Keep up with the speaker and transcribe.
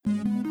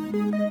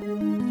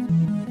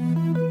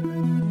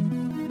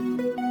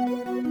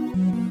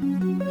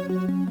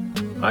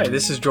Hi,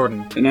 this is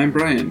Jordan. And I'm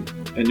Brian,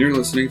 and you're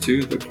listening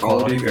to The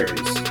Quality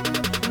Varies.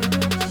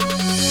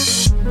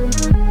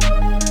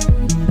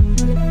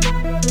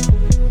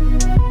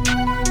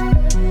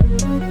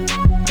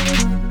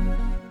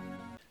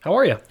 How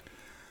are you?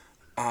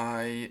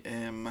 I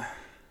am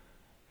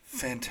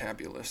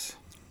fantabulous.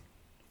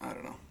 I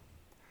don't know.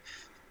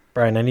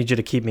 Brian, I need you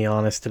to keep me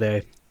honest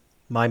today.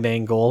 My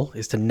main goal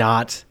is to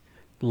not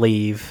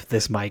leave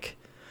this mic.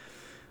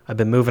 I've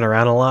been moving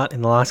around a lot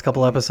in the last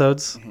couple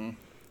episodes,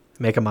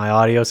 making my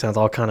audio sound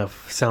all kind of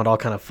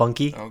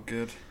funky. Oh,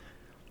 good.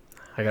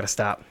 I gotta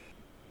stop.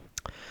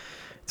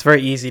 It's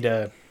very easy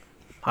to.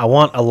 I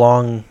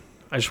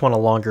just want a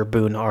longer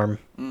boom arm,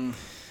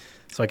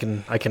 so I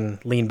can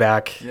lean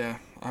back. Yeah,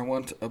 I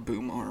want a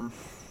boom arm.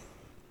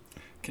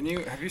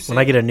 Have you seen?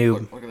 When I get a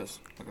new. Look at this.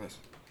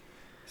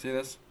 See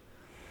this?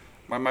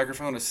 My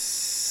microphone is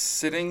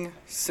sitting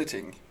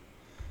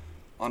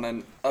on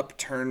an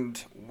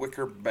upturned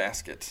wicker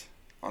basket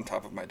on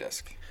top of my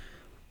desk.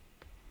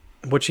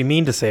 What you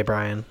mean to say,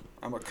 Brian,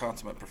 I'm a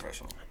consummate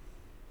professional.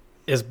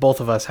 is both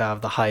of us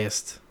have the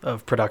highest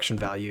of production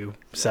value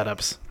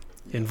setups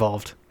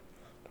involved.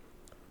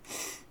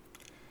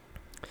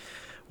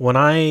 When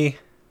I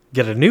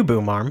get a new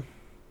boom arm,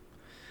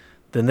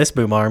 then this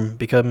boom arm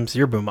becomes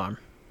your boom arm.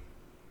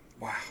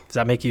 Wow. Does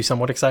that make you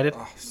somewhat excited?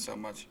 Oh, so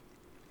much.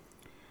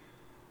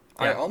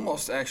 Yeah. I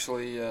almost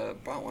actually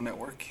bought one at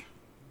work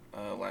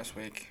last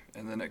week,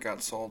 and then it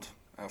got sold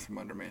out from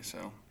under me.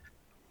 So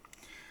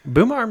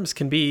Boom arms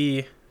can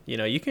be,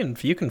 you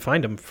can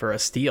find them for a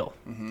steal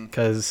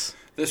because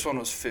this one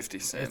was 50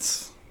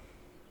 cents.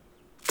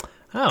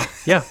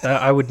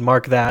 I would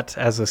mark that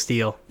as a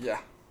steal. Yeah.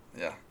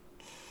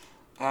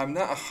 I'm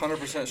not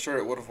 100% sure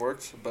it would have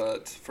worked,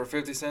 but for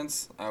 50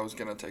 cents, I was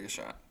gonna take a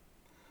shot.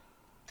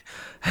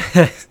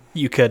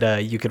 You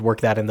could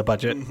work that in the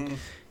budget. Mm-hmm.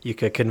 You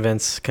could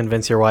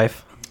convince your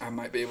wife. I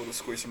might be able to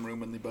squeeze some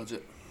room in the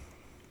budget.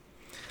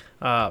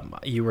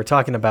 You were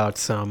talking about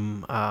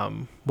some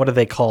what are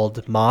they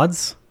called?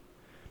 Mods?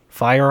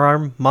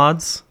 Firearm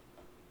mods?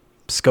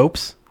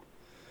 Scopes?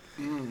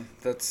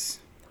 That's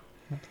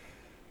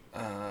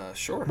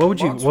sure. What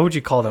would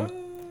you call them?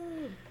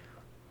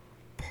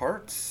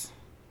 Parts.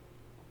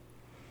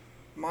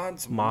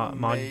 Mods.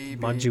 Maybe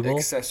module?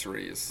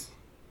 Accessories.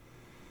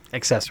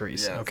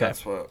 Yeah, Okay.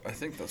 I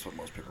think that's what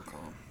most people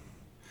call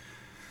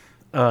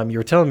them. You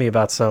were telling me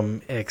about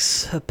some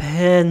expensive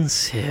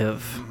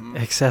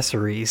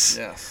accessories.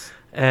 Yes.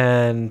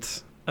 And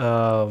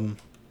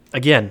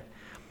again,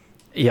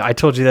 yeah, I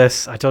told you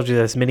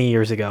this many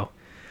years ago.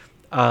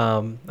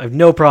 I have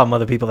no problem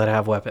with other people that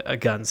have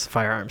guns,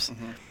 firearms.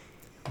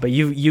 But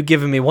you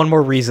given me one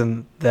more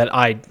reason that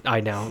I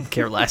now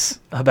care less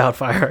about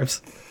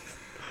firearms.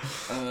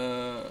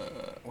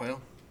 Well,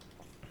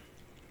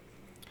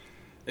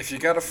 if you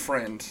got a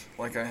friend,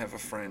 like I have a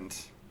friend,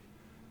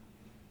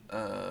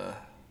 I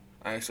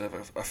actually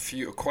have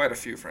quite a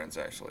few friends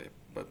actually,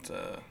 but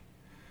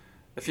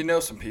if you know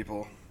some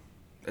people,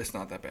 it's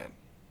not that bad.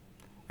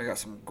 I got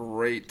some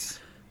great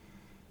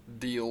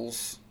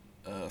deals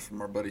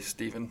from our buddy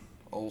Steven,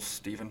 old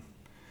Steven.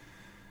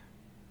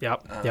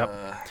 Yep.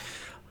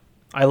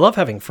 I love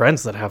having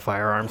friends that have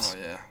firearms.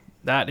 Oh, yeah.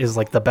 That is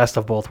like the best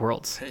of both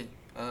worlds. Hey,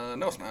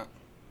 no, it's not.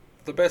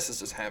 The best is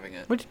just having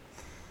it.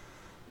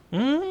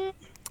 I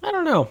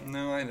don't know.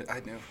 No, I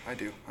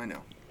do.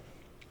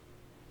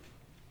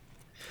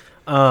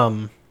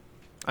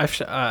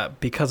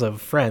 Because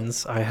of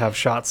friends, I have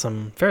shot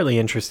some fairly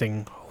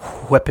interesting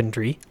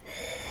weaponry.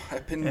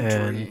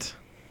 And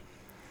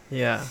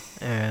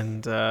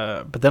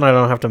but then I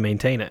don't have to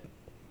maintain it.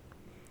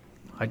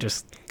 I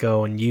just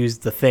go and use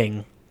the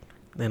thing,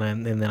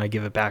 and then I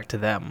give it back to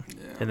them,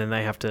 and then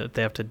they have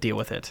to deal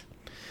with it.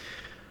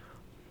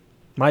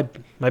 My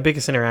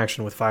biggest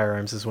interaction with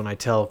firearms is when I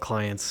tell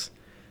clients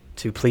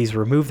to please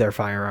remove their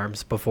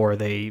firearms before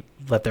they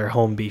let their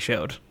home be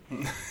showed,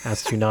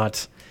 as to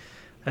not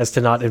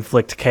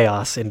inflict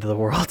chaos into the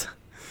world.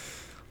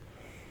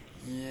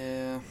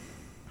 Yeah.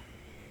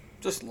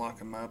 Just lock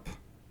them up.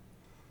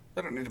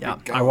 They don't need to be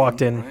gone, I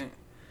walked in. Right?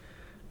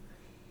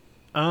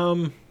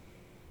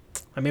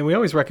 I mean, we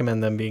always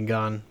recommend them being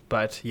gone,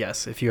 but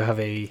yes, if you have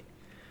a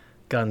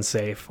gun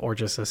safe or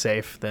just a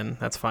safe, then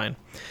that's fine.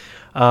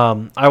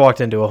 I walked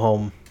into a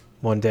home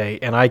one day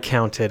and I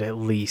counted at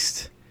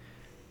least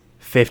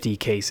 50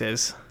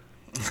 cases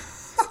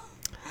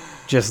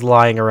just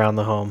lying around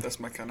the home. That's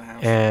my kind of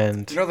house.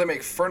 And they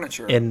make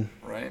furniture,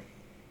 right?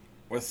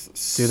 With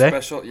do they?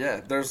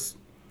 Yeah, there's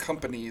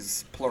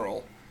companies,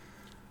 plural,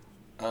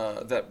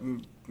 that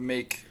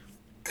make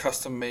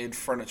custom-made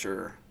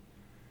furniture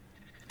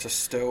to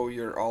stow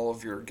all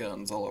of your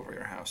guns all over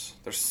your house.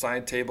 There's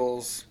side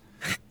tables,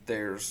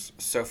 there's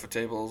sofa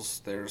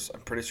tables,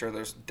 I'm pretty sure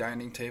there's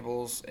dining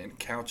tables and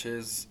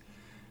couches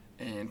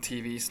and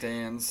TV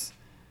stands,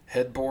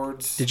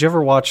 headboards. Did you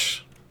ever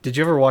watch the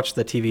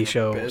TV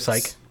show beds.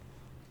 Psych?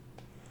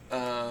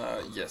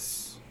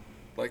 Yes.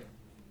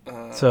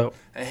 So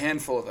a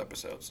handful of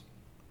episodes.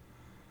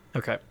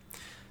 Okay.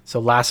 So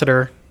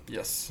Lassiter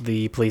Yes.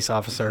 the police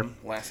officer.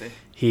 Lassie.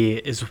 He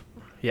is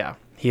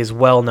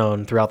well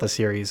known throughout the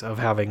series of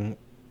having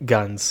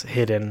guns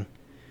hidden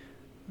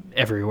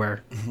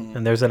everywhere.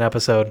 And there's an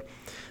episode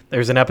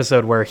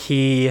where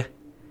he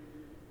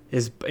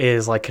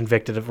is like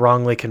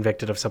wrongly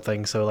convicted of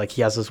something, so like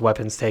he has his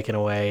weapons taken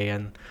away,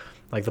 and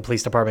like the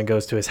police department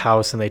goes to his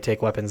house and they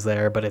take weapons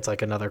there, but it's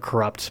like another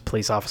corrupt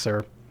police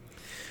officer.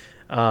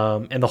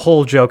 And the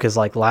whole joke is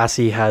like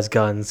Lassie has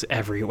guns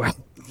everywhere.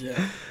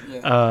 Yeah.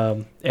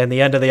 And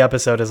the end of the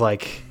episode is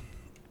like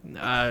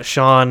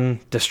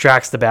Sean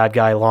distracts the bad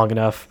guy long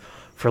enough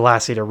for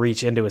Lassie to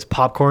reach into his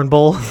popcorn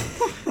bowl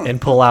and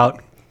pull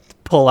out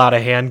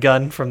a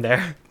handgun from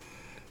there.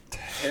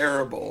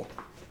 Terrible.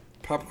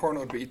 Popcorn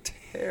would be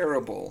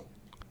terrible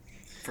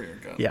for your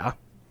gun. Yeah.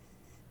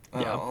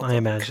 Yeah, all I the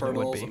imagine it would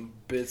kernels be.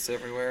 and bits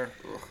everywhere.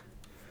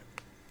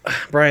 Ugh.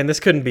 Brian, this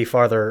couldn't be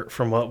farther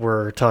from what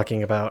we're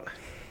talking about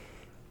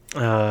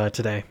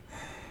today.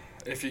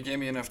 If you gave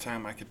me enough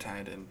time, I could tie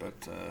it in, but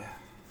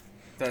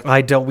that,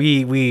 I don't.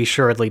 We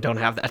assuredly don't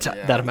have that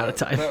yeah, that amount of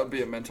time. That would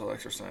be a mental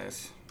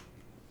exercise.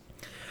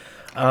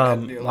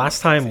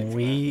 Last time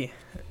we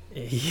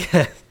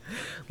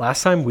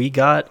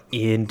got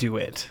into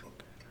it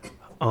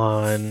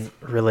on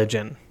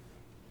religion.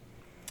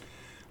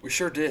 We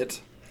sure did.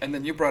 And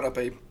then you brought up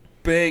a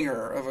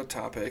banger of a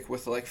topic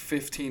with like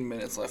 15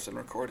 minutes left in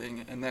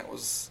recording, and that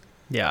was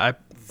Yeah,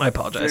 I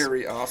apologize.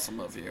 very awesome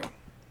of you.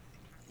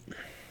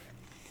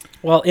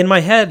 Well, in my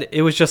head,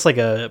 it was just like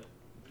an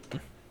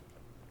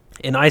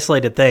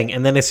isolated thing,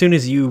 and then as soon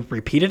as you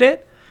repeated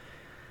it,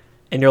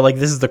 and you're like,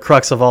 "This is the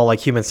crux of all like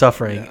human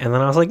suffering," Yeah. and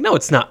then I was like, "No,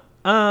 it's not."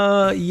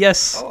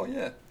 Yes, Oh,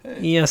 yeah. Hey.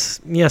 yes,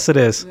 it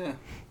is. Yeah.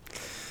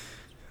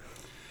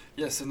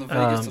 Yes, in the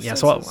Vegas Yeah,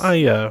 so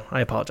defenses.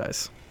 I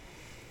apologize.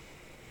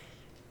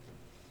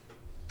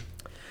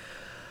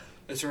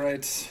 It's all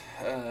right.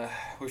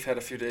 We've had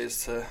a few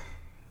days to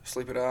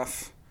sleep it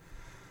off.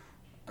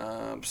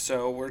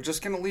 So we're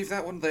just going to leave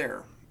that one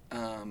there.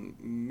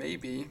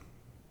 Maybe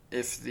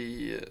if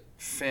the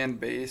fan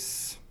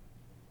base,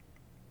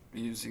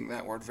 using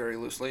that word very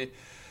loosely,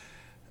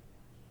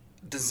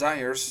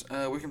 desires,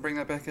 we can bring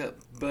that back up.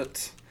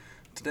 But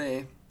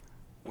today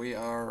we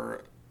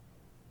are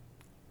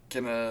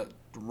going to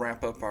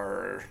wrap up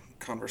our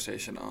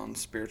conversation on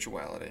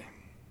spirituality.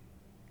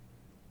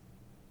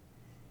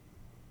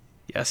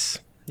 Yes,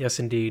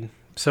 indeed.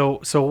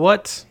 So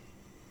what?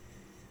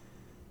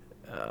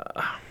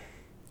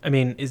 I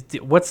mean,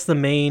 what's the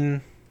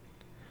main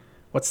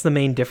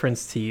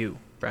difference to you,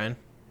 Brian?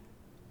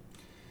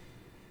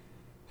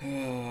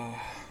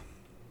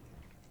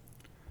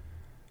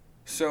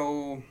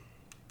 So,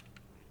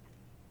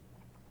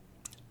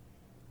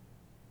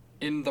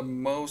 in the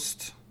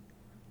most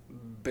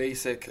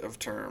basic of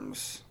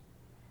terms,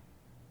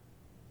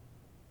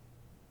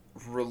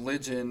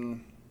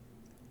 religion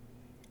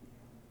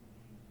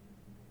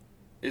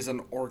is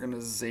an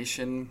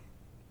organization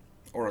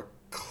or a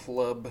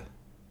club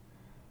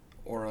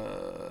or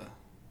a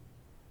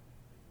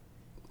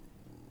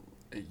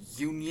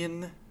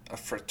union, a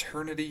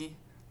fraternity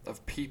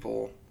of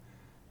people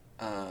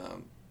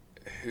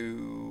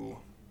who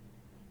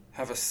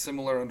have a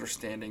similar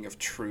understanding of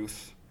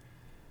truth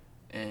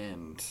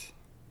and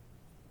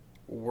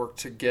work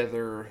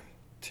together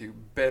to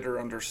better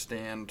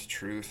understand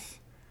truth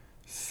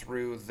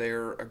through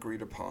their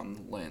agreed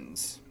upon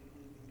lens.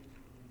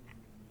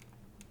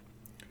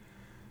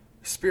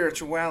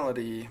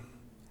 Spirituality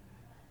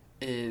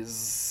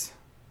is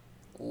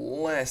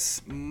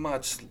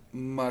much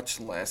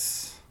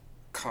less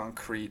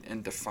concrete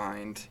and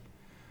defined.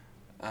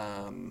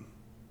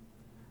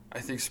 I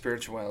think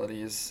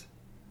spirituality is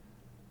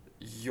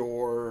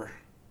your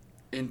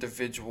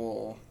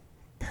individual,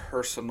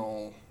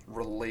 personal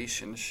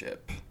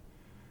relationship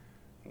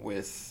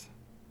with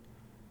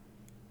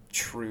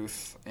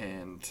truth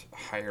and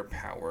higher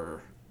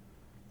power.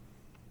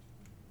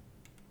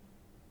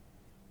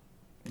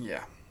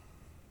 Yeah.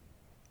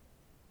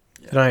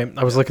 And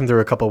I was looking through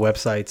a couple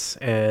websites,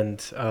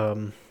 and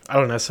I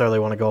don't necessarily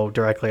want to go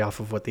directly off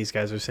of what these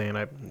guys are saying.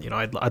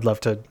 I'd love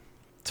to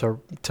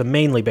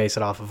mainly base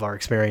it off of our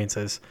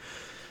experiences.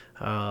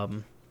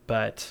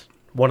 But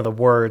one of the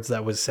words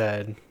that was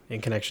said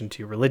in connection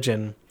to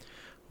religion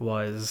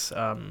was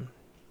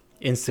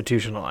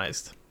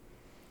institutionalized.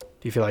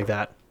 Do you feel like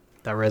that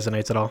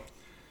resonates at all?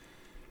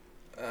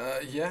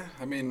 Yeah.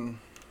 I mean,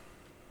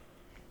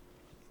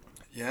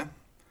 yeah.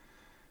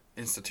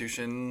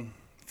 Institution,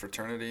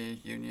 fraternity,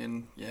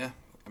 union. Yeah.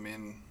 I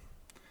mean,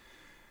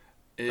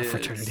 A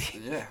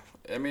fraternity. Yeah.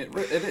 I mean,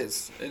 it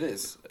is. It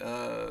is.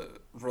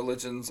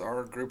 Religions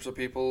are groups of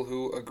people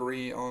who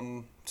agree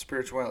on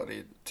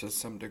spirituality to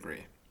some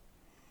degree.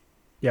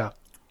 Yeah.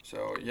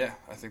 So, yeah,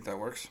 I think that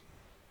works.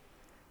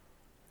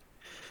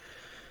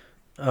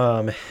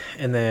 And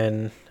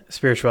then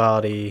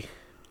spirituality,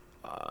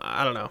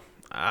 I don't know.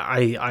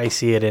 I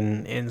see it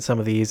in some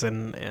of these,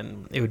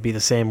 and it would be the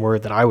same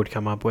word that I would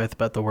come up with,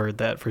 but the word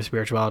that for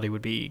spirituality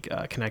would be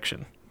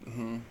connection.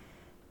 Mm-hmm.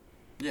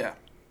 Yeah.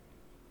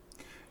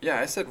 Yeah,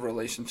 I said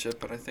relationship,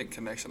 but I think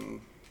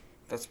connection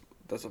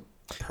That's a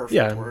perfect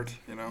Yeah. word,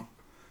 you know.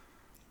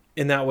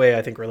 In that way,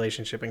 I think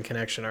relationship and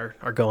connection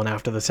are going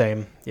after the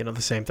same,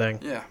 the same thing.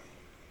 Yeah.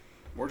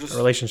 We're just A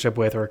relationship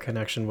with or a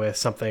connection with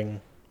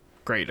something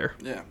greater.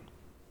 Yeah.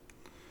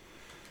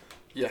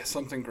 Yeah,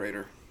 something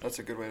greater. That's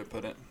a good way to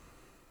put it.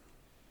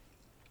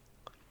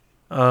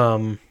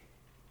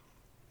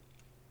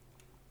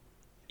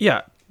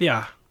 Yeah,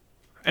 yeah.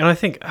 And I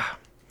think,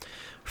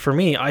 for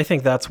me, I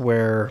think that's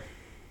where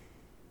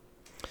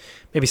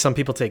maybe some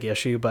people take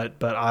issue,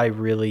 but I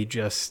really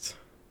just,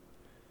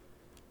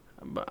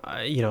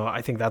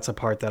 I think that's a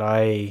part that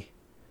I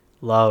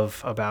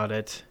love about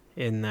it,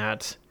 in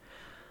that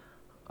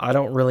I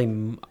don't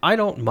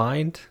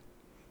mind.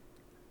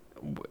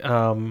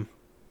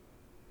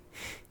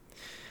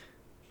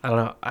 I don't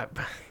know. I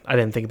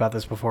didn't think about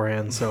this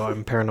beforehand, so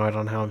I'm paranoid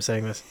on how I'm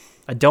saying this.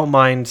 I don't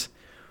mind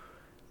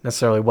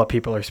necessarily what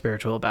people are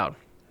spiritual about.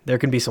 There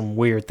can be some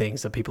weird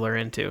things that people are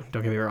into.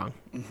 Don't get me wrong.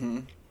 Mm-hmm.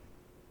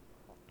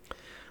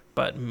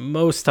 But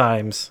most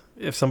times,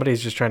 if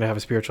somebody's just trying to have a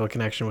spiritual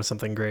connection with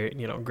something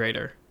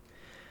greater,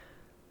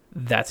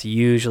 that's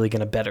usually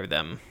going to better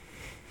them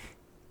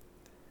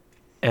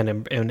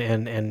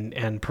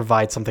and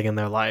provide something in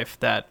their life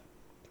that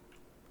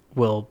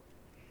will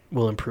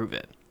improve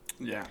it.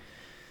 Yeah.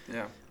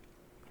 Yeah.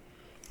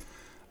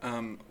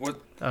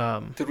 What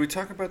did we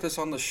talk about this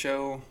on the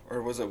show,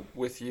 or was it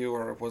with you,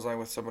 or was I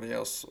with somebody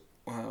else?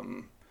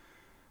 When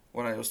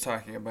I was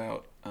talking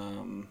about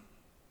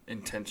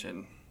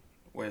intention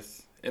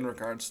in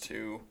regards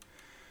to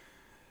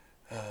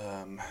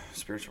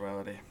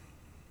spirituality.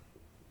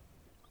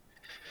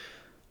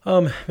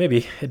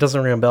 Maybe it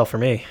doesn't ring a bell for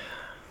me.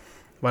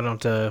 Why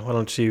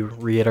don't you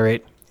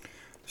reiterate?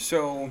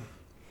 So,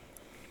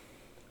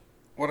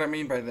 what I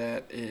mean by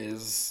that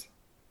is,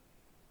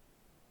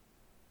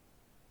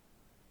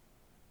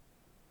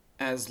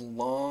 as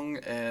long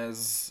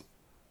as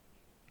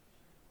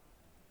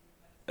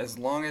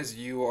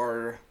you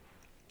are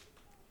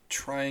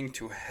trying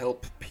to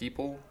help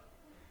people,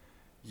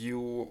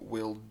 you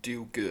will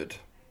do good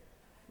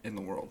in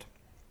the world.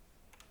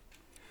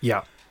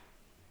 Yeah.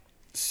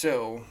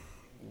 So,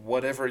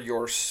 whatever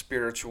your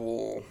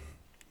spiritual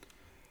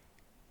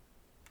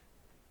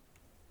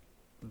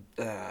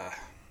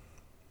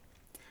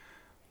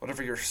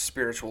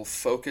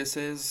focus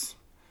is,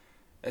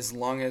 as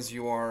long as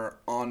you are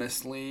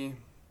honestly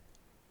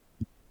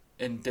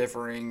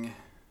endeavoring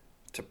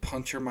to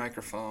punch your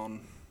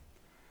microphone.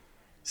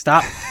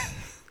 Stop.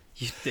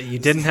 You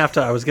didn't have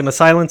to. I was going to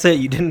silence it.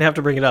 You didn't have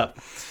to bring it up.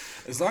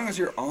 As long as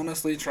you're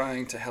honestly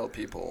trying to help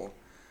people,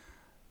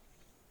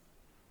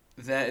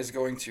 that is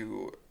going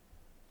to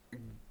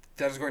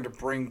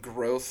bring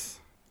growth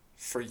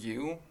for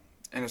you,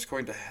 and it's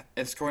going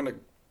to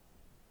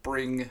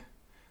bring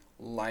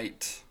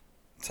light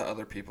to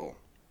other people.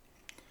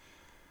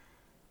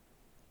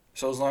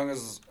 So as long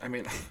as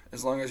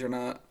you're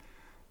not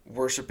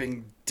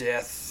worshiping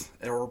death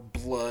or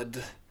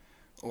blood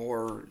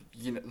or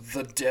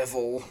the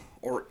devil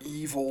or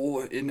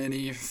evil in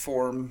any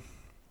form,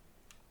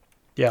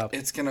 yeah,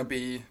 it's gonna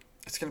be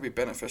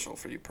beneficial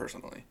for you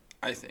personally,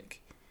 I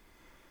think.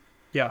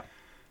 Yeah.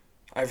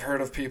 I've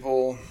heard of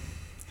people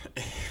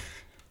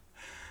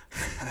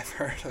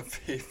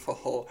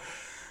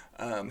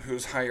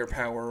whose higher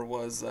power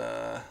was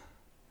a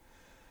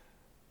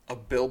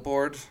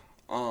billboard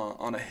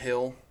on a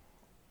hill,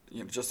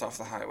 just off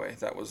the highway.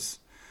 That was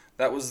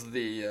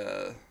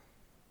the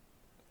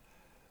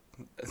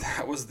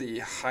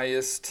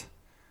highest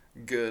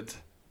good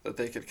that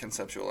they could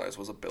conceptualize,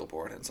 was a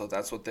billboard, and so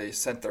that's what they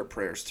sent their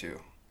prayers to.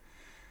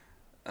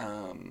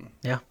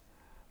 Yeah,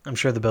 I'm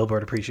sure the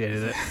billboard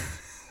appreciated it,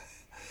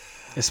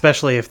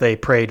 especially if they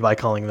prayed by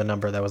calling the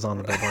number that was on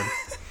the billboard.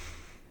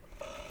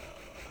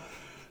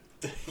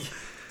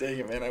 Dang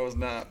it, man! I was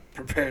not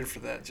prepared for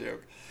that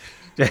joke.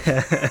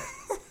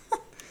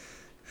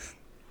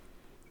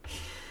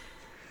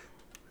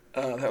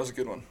 That was a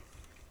good one.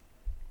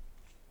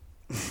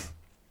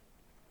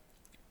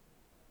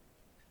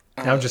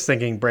 I'm just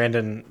thinking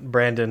Brandon,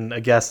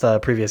 a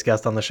previous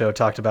guest on the show,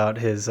 talked about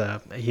his,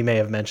 he may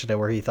have mentioned it,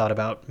 where he thought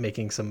about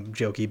making some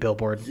jokey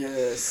billboard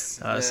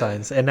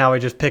signs. And now I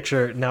just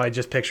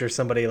picture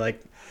somebody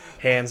like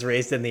hands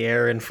raised in the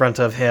air in front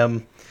of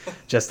him,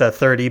 just a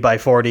 30 by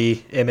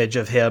 40 image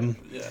of him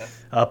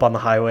up on the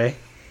highway.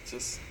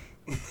 Just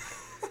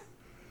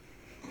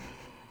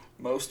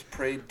most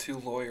prayed to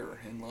lawyer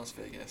in Las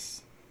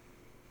Vegas.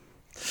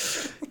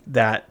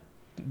 That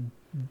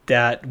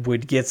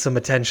would get some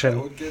attention.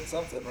 That would get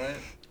something, right?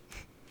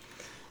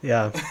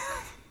 Yeah.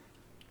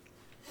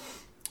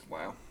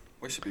 Wow.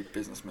 We should be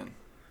businessmen.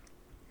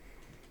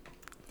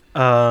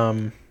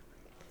 Yeah,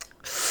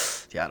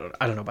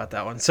 I don't know about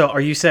that one. So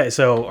are you saying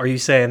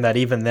that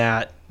even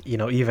that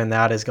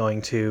is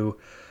going to,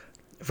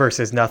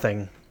 versus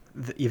nothing,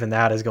 even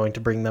that is going to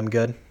bring them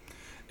good?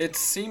 It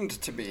seemed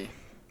to be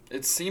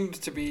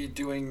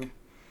doing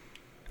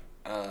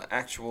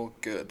actual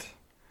good.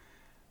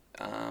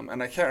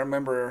 And I can't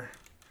remember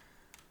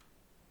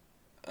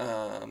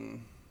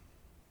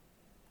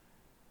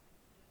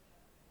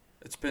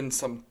it's been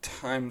some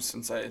time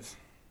since I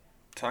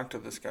talked to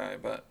this guy,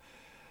 but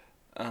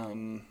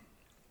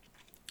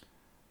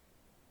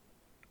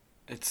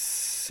it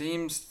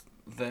seems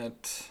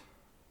that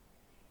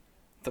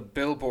the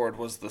billboard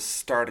was the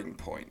starting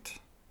point.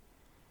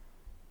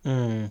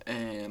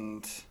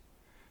 And,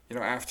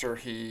 after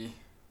he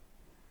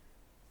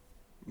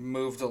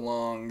moved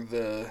along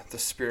the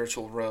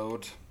spiritual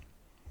road,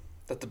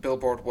 that the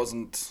billboard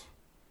wasn't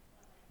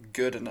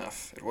good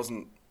enough. It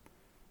wasn't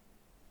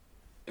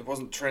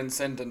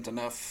transcendent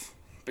enough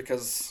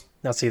because...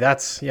 Now, see,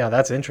 that's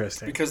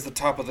interesting. Because the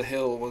top of the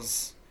hill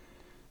was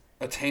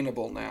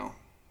attainable now,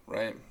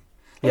 right?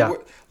 Yeah.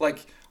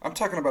 I'm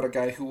talking about a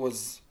guy who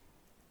was,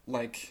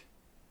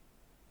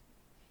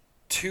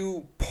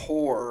 too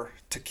poor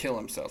to kill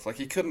himself.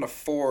 He couldn't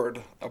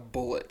afford a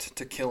bullet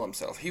to kill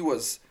himself. He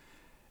was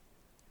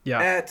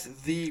at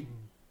the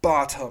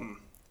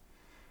bottom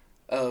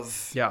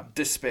of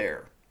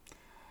despair.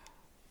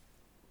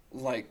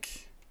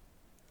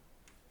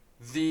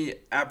 The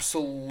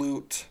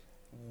absolute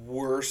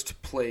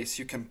worst place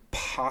you can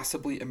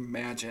possibly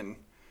imagine.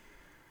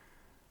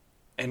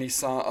 And he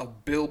saw a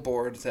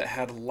billboard that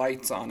had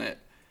lights on it,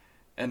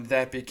 and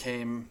that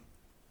became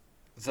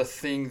the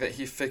thing that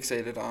he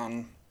fixated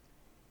on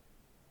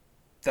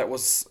that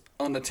was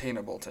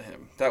unattainable to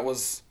him. That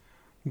was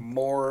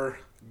more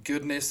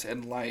goodness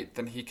and light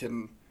than he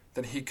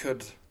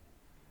could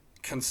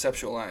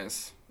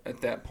conceptualize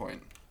at that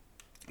point.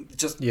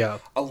 Just a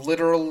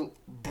literal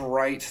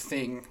bright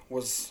thing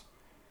was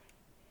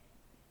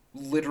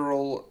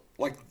literal,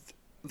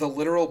 the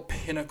literal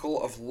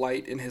pinnacle of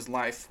light in his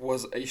life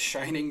was a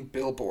shining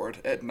billboard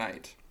at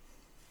night.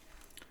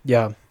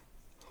 Yeah.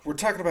 We're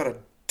talking about a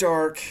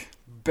dark,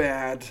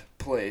 bad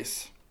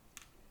place.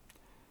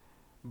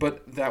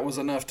 But that was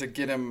enough to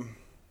get him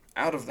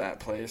out of that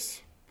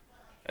place.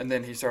 And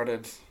then he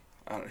started,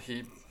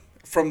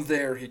 from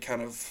there he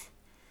kind of,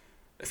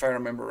 if I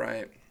remember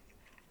right,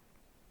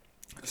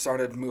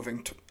 started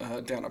moving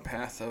down a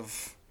path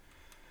of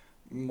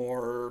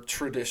more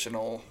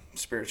traditional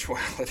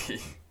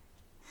spirituality.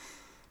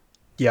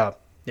 Yeah,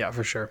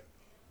 for sure.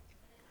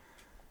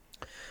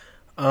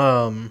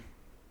 And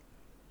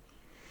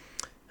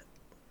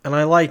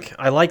I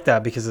like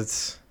that because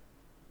it's,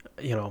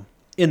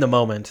 in the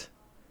moment,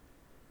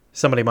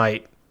 somebody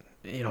might,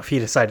 if he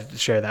decided to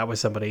share that with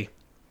somebody,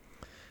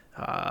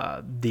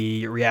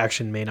 the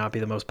reaction may not be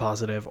the most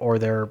positive, or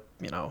they're,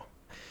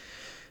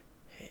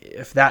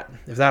 if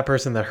that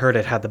person that heard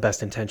it had the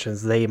best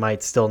intentions, they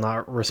might still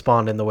not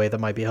respond in the way that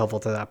might be helpful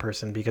to that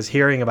person, because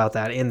hearing about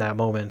that in that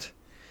moment,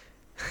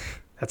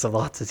 that's a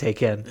lot to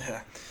take in.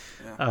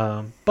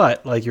 Yeah.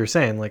 But like you were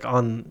saying,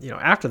 on,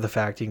 after the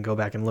fact, you can go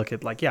back and look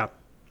at it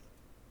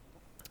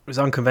was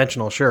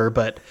unconventional, sure,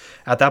 but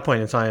at that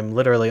point in time,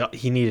 literally all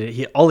he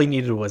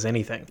needed was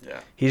anything. Yeah.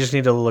 He just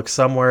needed to look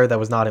somewhere that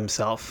was not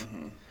himself.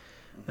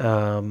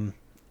 Mm-hmm.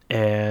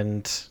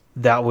 And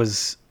that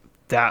was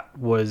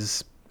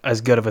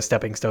as good of a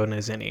stepping stone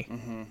as any.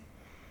 Mm-hmm.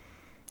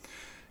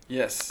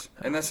 Yes,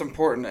 and that's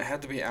important. It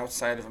had to be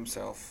outside of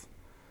himself.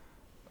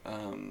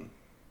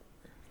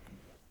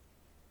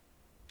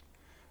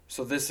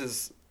 So this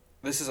is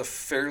a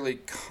fairly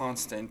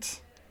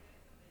constant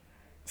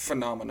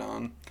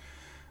phenomenon.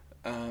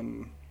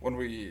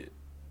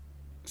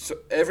 So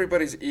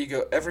everybody's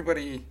ego,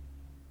 everybody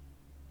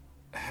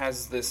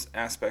has this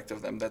aspect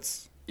of them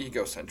that's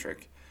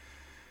egocentric.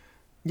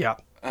 Yeah.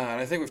 And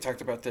I think we've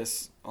talked about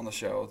this on the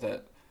show,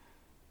 that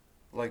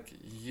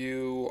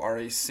you are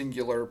a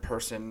singular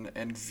person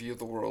and view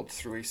the world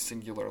through a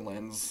singular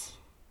lens.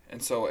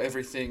 And so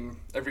every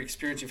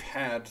experience you've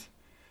had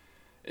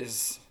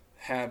is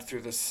had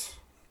through this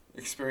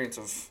experience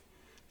of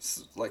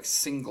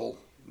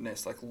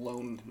singleness,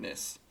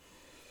 loneness.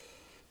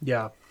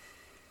 Yeah.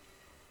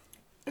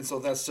 And so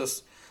that's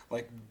just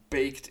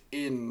baked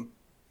in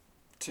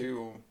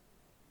to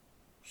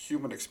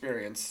human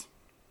experience,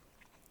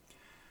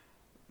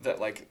 that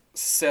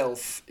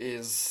self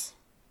is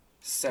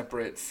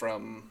separate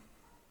from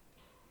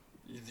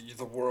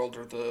the world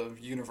or the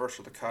universe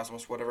or the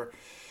cosmos, whatever.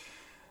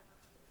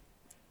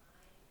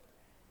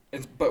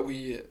 But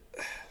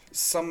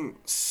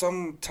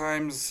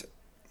sometimes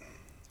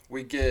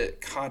we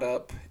get caught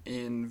up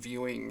in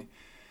viewing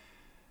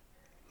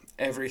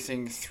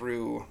everything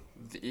through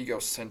the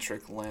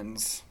egocentric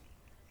lens.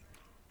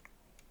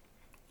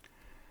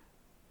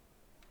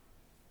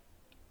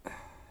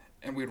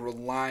 And we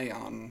rely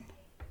on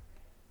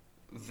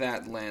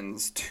that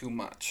lens too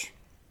much,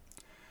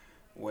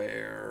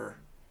 where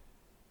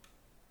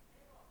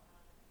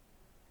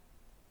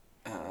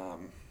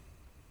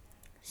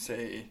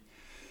say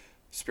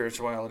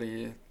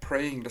spirituality,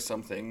 praying to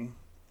something,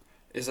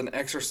 is an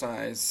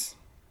exercise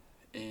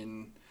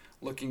in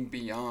looking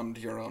beyond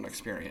your own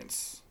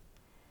experience.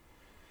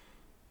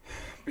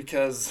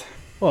 Because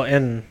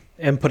and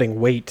putting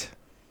weight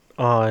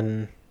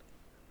on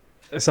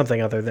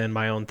something other than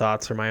my own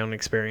thoughts or my own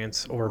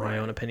experience or my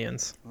own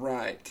opinions.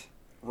 Right,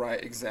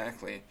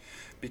 exactly.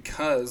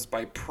 Because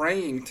by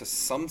praying to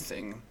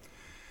something,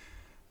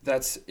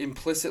 that's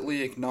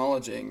implicitly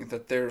acknowledging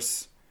that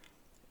there's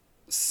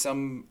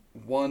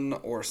someone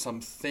or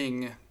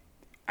something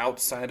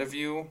outside of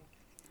you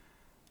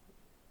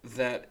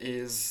that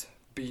is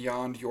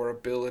beyond your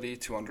ability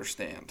to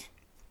understand.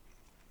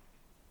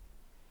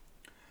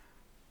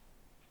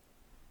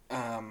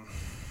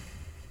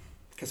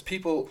 Because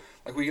people,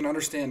 like, we can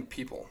understand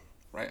people,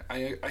 right?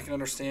 I can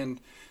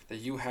understand that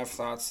you have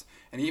thoughts,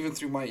 and even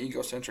through my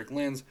egocentric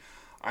lens,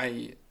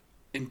 I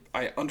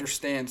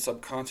understand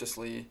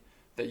subconsciously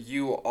that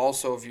you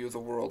also view the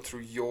world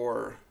through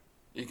your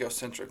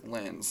egocentric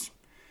lens.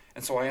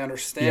 And so I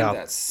understand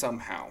that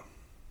somehow.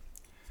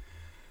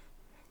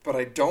 But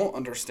I don't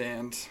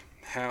understand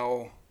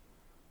how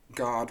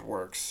God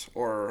works,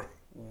 or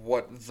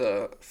what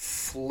the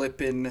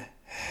flippin'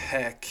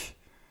 heck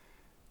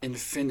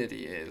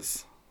infinity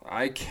is.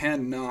 I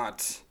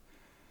cannot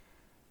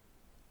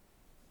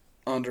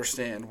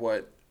understand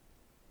what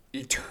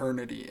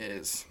eternity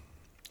is.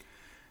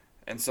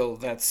 And so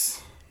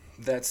that's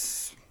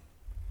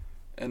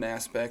an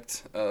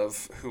aspect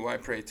of who I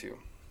pray to,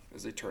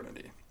 is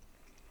eternity.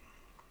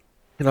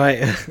 Can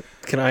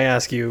I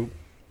ask you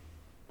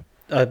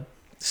a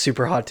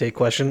super hot take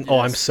question? Yes. Oh,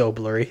 I'm so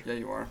blurry. Yeah,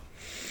 you are.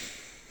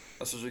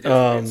 That's what you get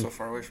for being so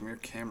far away from your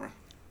camera.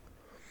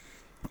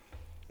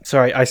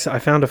 Sorry, I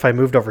found if I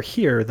moved over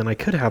here, then I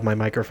could have my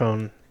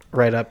microphone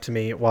right up to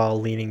me while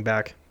leaning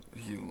back.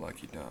 You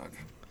lucky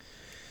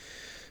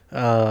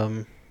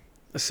dog.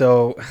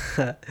 So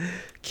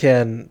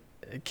can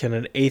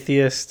an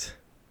atheist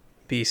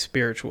be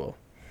spiritual?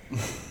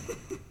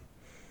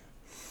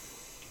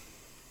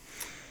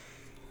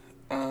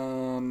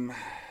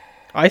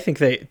 I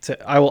think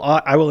I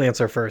will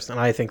answer first, and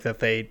I think that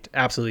they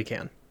absolutely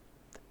can.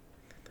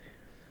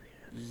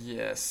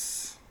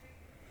 Yes.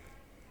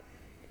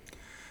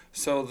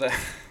 So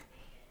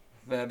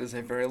that is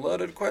a very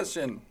loaded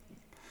question.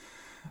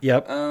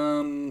 Yep.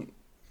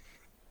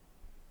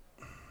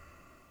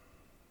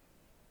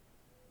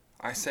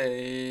 I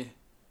say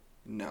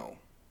no.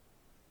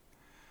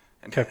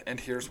 And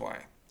here's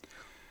why.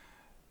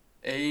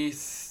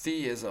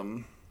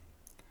 Atheism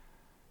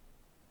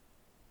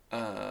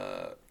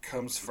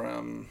comes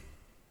from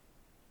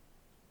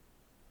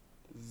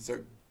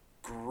the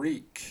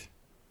Greek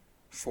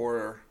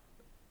for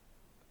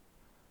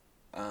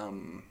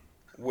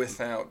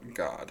without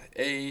God.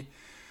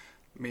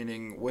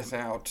 Meaning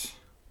without,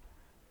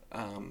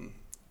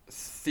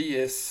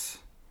 theos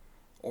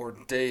or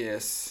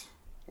deus,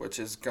 which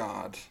is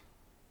God,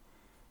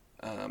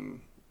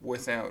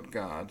 without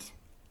God.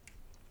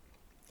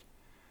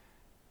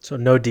 So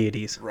no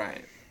deities.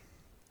 Right.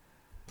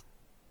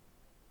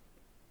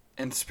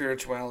 And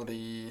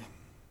spirituality,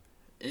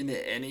 in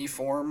any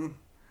form,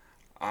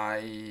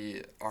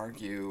 I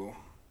argue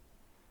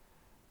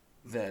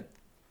that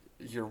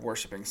you're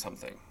worshiping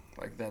something.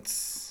 Like,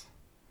 that's...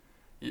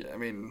 Yeah, I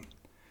mean,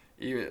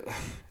 even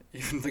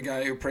the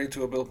guy who prayed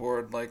to a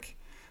billboard, like,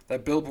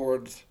 that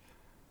billboard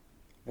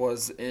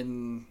was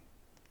in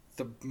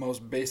the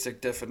most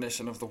basic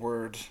definition of the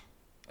word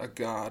a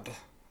god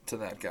to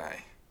that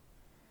guy.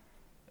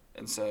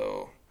 And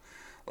so,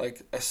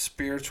 like, a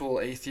spiritual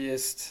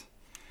atheist,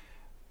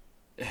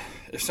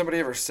 if somebody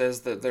ever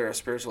says that they're a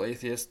spiritual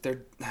atheist,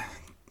 they're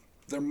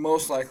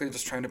most likely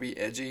just trying to be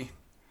edgy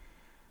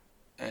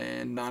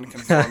and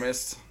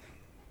nonconformist.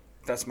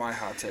 That's my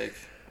hot take.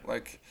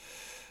 Like,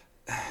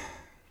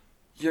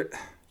 you're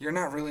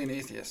not really an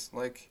atheist.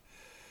 Like,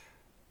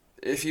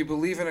 if you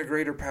believe in a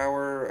greater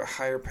power, a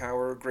higher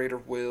power, greater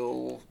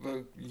will,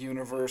 the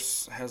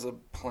universe has a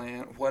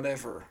plan,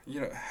 whatever,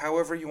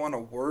 however you want to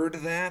word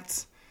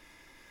that,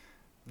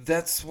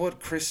 that's what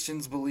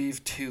Christians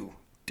believe too,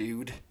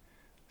 dude.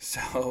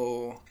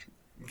 So,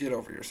 get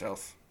over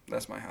yourself.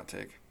 That's my hot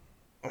take.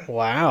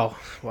 Wow.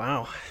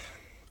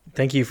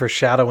 Thank you for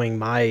shadowing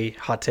my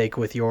hot take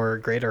with your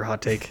greater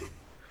hot take.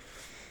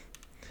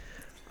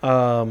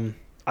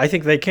 I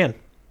think they can.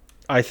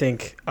 I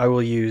think I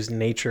will use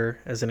nature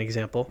as an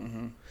example.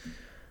 Mm-hmm.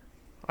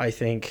 I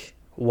think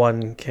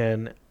one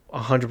can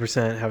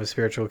 100% have a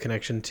spiritual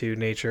connection to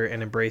nature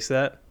and embrace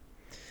that.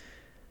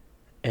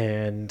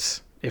 And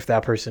if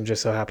that person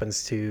just so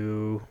happens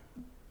to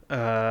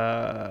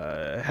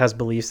has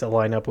beliefs that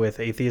line up with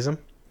atheism,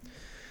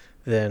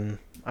 then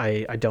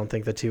I don't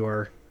think the two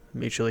are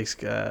mutually...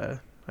 I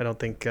don't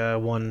think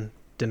one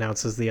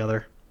denounces the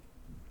other.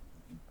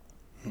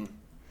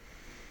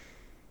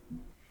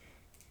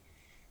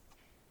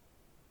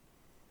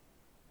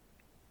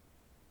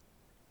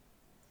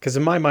 Because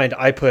in my mind,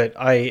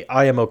 I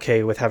am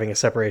okay with having a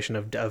separation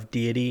of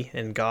deity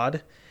and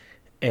God,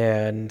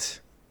 and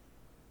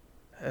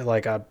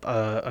like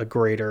a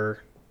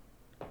greater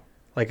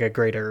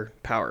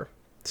power.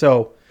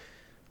 So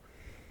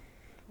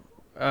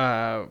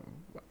I'll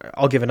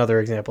give another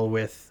example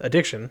with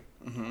addiction.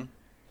 Mm-hmm.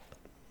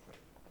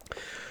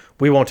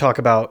 We won't talk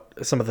about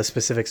some of the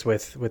specifics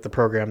with the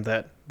program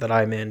that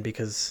I'm in,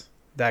 because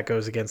that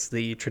goes against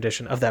the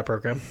tradition of that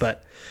program.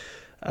 But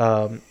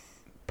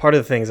part of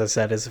the things I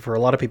said is, for a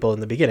lot of people in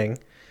the beginning,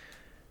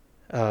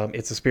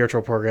 It's a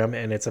spiritual program,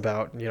 and it's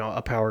about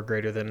a power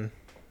greater than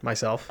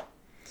myself.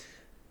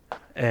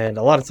 And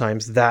a lot of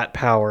times, that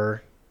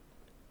power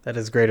that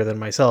is greater than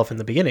myself in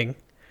the beginning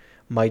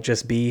might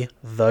just be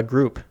the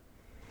group.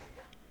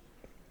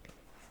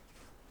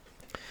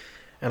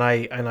 And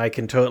I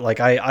can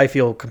I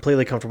feel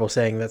completely comfortable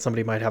saying that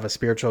somebody might have a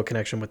spiritual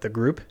connection with the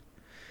group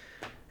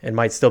and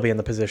might still be in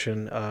the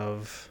position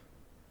of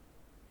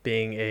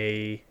being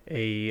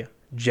a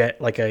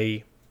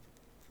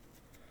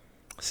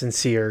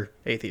sincere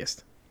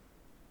atheist.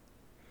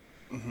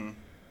 Mm-hmm.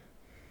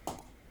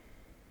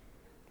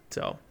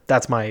 So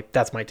that's my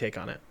take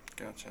on it.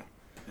 Gotcha.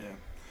 Yeah.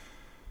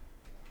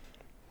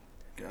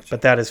 Gotcha.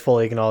 But that is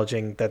fully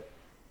acknowledging that.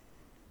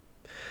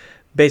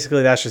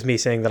 Basically, that's just me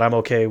saying that I'm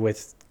okay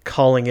with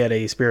calling it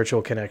a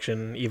spiritual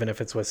connection, even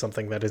if it's with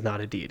something that is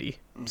not a deity.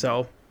 Mm-hmm.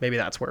 So maybe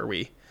that's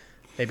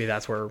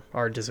where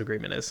our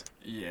disagreement is.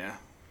 Yeah.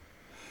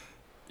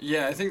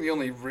 Yeah, I think the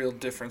only real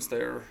difference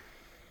there,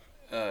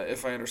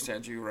 if I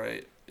understand you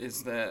right,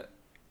 is that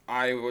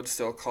I would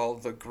still call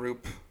the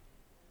group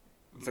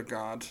the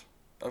God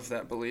of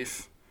that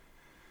belief.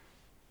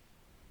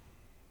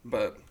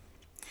 But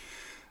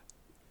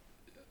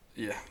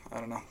yeah, I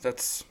don't know.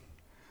 That's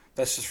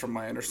just from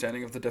my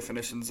understanding of the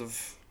definitions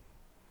of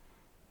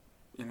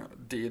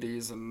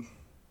deities and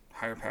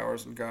higher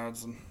powers and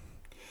gods and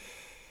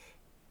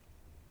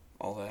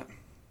all that.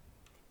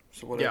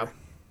 So whatever. Yeah.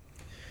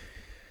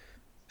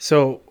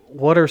 So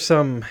what are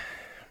some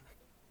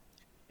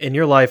in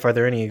your life, are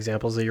there any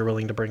examples that you're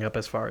willing to bring up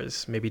as far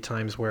as maybe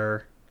times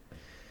where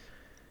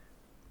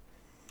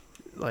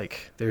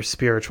there's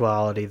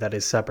spirituality that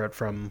is separate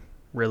from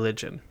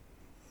religion?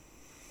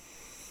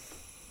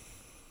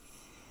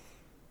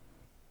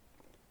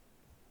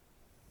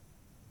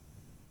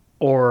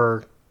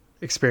 Or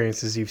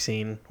experiences you've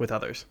seen with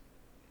others,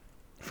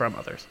 from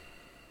others,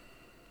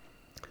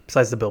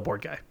 besides the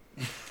billboard guy.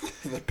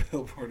 The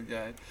billboard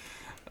guy.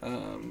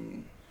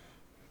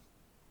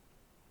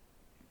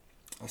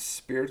 A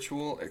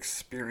spiritual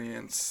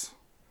experience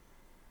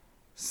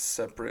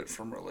separate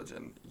from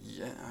religion.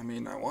 Yeah, I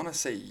mean, I want to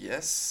say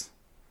yes.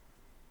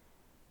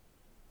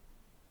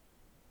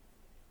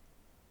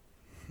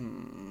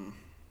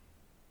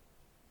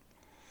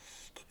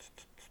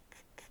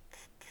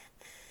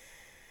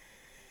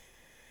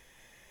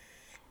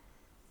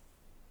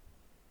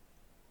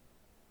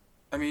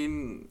 I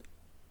mean,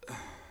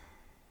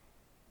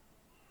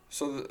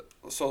 so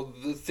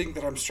the thing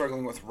that I'm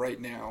struggling with right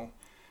now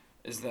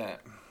is that,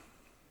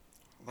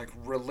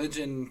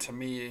 religion to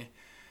me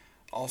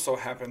also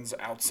happens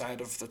outside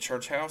of the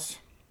church house.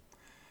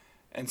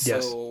 And so,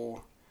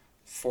 yes,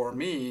 for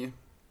me,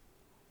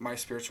 my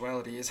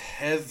spirituality is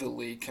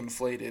heavily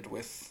conflated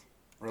with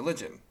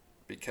religion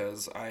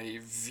because I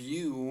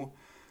view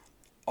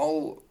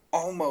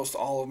almost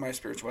all of my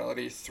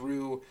spirituality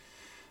through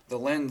the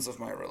lens of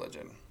my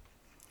religion.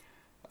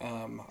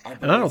 And I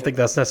don't think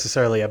that's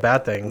necessarily a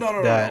bad thing.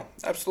 No,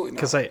 absolutely not.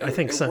 Because I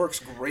think it works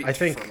great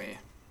for me.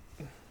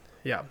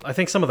 Yeah, I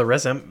think some of the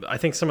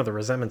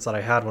resentments that I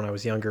had when I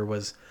was younger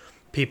was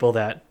people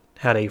that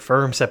had a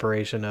firm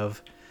separation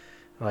of,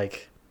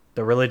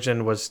 the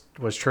religion was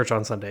church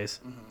on Sundays,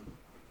 mm-hmm,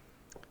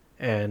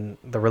 and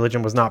the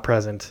religion was not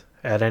present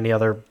at any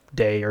other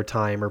day or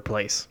time or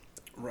place.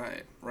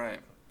 Right.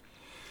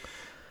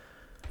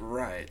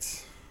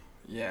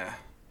 Yeah.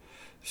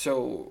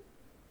 So,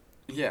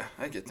 yeah,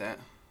 I get that.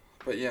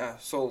 But yeah,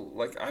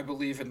 so I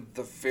believe in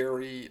a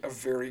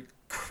very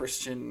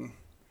Christian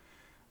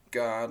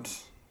God.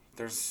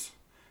 There's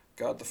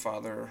God the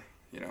Father,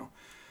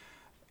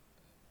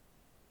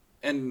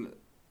 and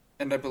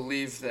I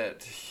believe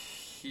that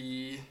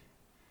He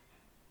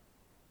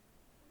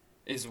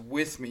is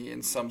with me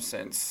in some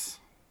sense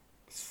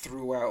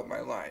throughout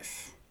my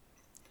life,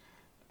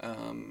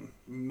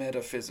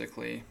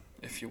 metaphysically,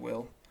 if you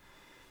will.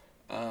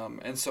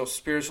 And so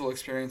spiritual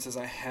experiences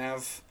I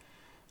have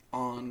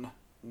on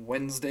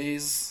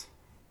Wednesdays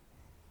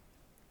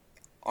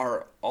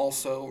I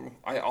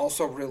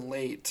also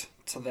relate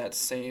to that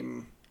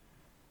same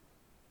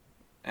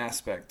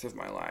aspect of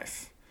my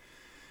life.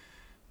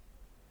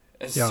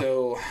 And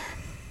so,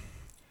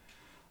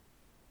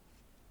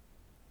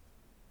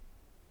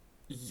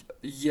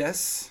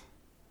 yes,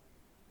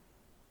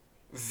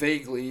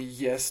 vaguely,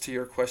 yes to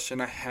your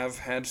question. I have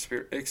had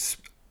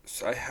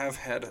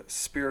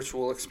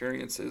spiritual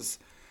experiences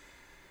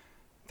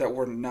that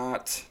were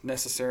not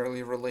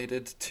necessarily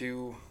related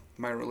to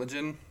my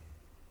religion.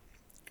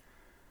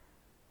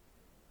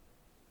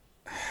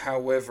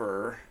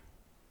 However,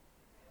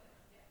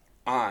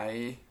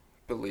 I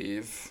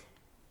believe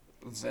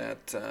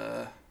that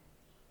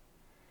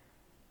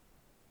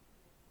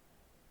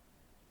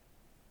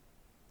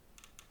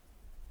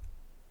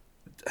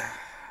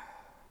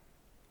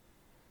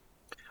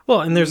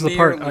well, and there's the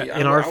part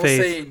in our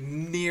faith. I will say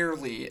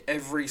nearly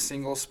every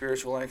single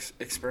spiritual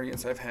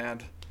experience I've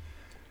had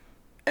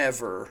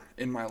ever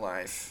in my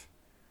life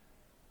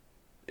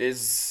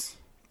is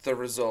the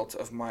result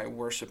of my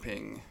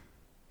worshiping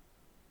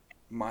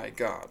my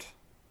God.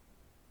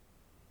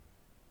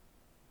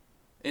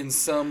 in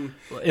some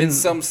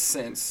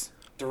sense,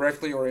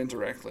 directly or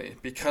indirectly,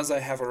 because I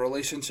have a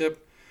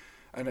relationship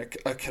and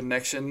a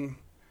connection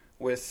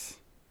with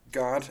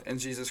God and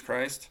Jesus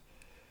Christ,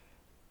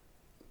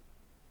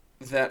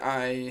 that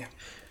I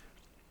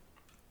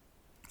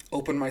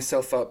open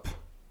myself up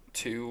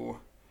to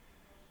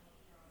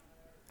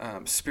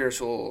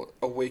spiritual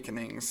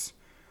awakenings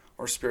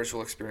or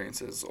spiritual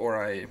experiences,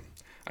 or I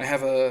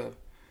have a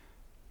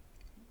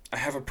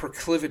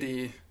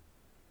proclivity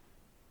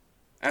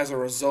as a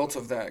result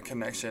of that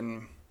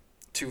connection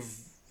to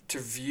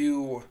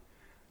view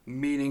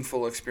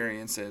meaningful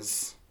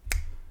experiences.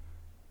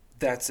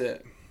 That's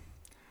it.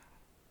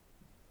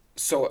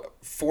 So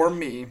for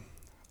me,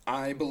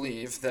 I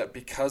believe that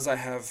because I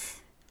have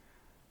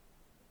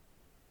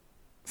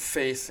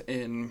faith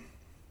in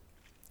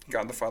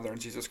God the Father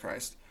and Jesus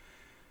Christ,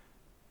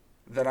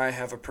 that I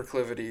have a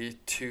proclivity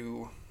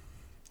to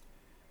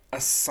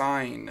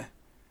assign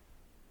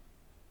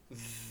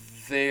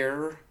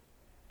their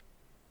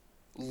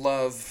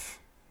love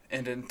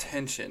and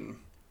intention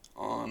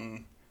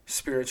on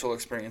spiritual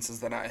experiences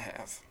that I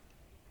have.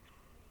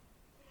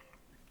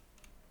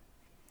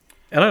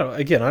 And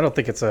I don't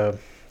think it's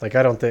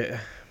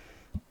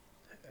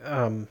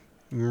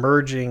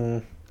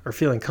merging or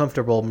feeling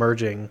comfortable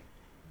merging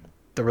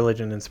the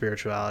religion and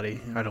spirituality,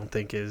 mm-hmm. I don't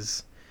think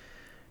is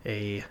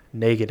a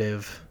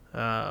negative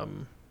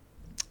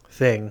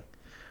thing.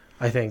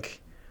 I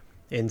think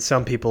in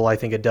some people, I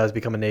think it does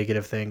become a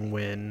negative thing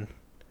when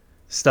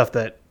stuff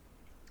that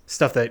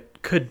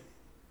could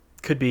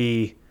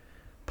be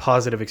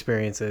positive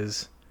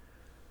experiences,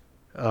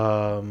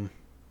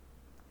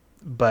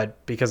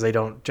 but because they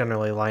don't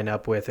generally line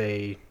up with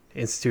a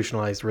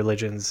institutionalized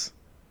religion's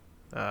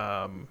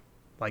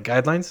like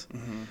guidelines,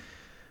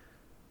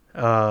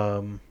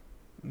 mm-hmm.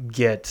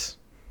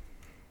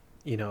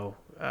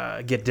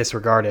 Get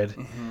disregarded,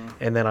 mm-hmm.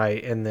 and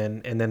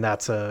then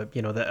that's a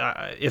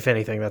if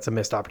anything, that's a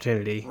missed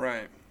opportunity,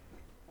 right?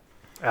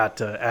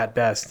 At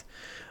best,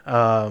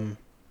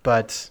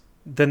 but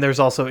then there's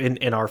also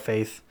in our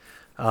faith,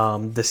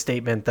 the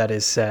statement that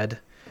is said,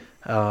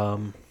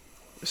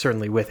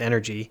 certainly with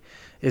energy,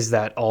 is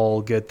that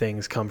all good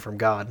things come from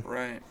God,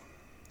 right?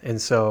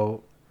 And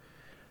so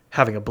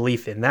having a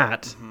belief in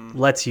that, mm-hmm.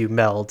 lets you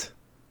meld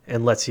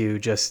and lets you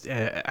just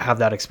have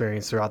that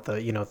experience throughout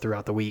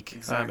the week,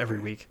 exactly. Every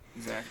week.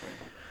 Exactly.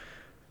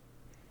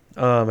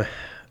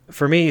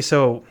 For me,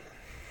 so,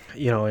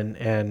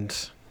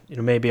 and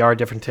maybe our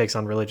different takes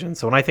on religion.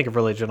 So when I think of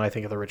religion, I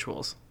think of the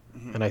rituals,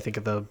 mm-hmm. and I think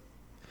of the,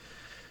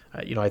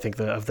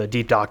 of the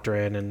deep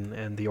doctrine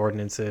and the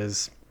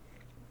ordinances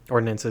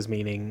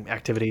meaning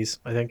activities.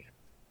 I think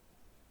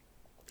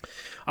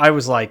I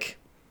was like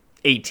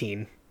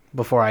 18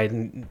 before I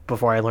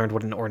learned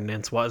what an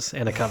ordinance was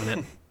and a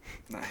covenant.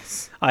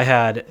 Nice. I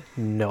had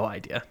no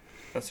idea.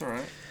 That's all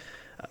right.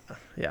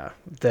 Yeah.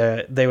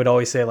 They would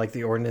always say like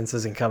the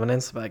ordinances and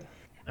covenants, like,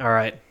 all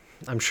right,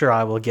 I'm sure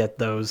I will get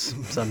those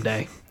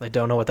someday. I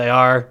don't know what they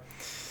are,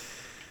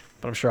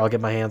 but I'm sure I'll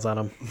get my hands on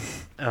them.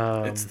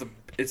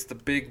 It's the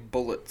big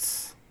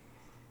bullets.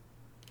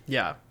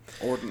 Yeah.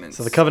 Ordinance.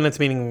 So the covenants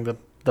meaning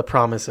the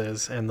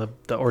promises, and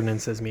the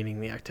ordinances meaning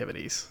the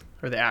activities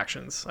or the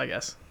actions, I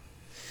guess.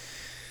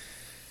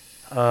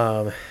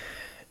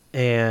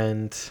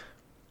 And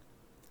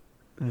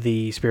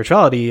the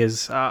spirituality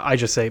is, I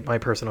just say, my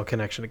personal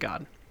connection to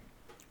God.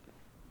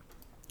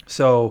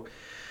 So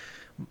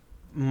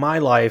my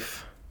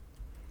life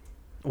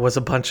was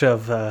a bunch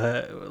of,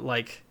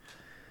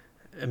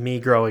 me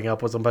growing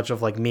up was a bunch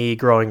of, me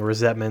growing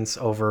resentments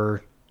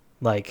over,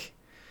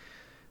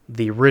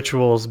 the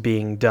rituals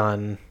being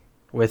done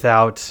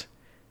without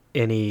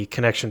any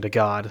connection to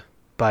God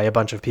by a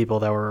bunch of people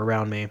that were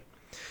around me.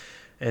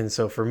 And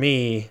so for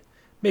me,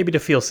 maybe to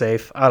feel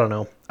safe, I don't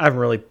know. I haven't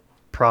really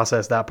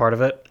processed that part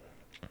of it.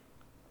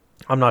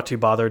 I'm not too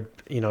bothered,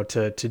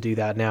 to do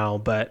that now.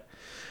 But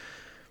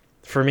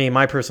for me,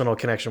 my personal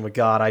connection with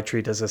God, I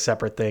treat as a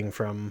separate thing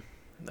from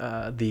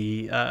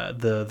the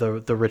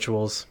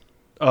rituals,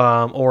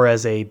 or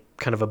as a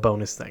kind of a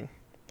bonus thing.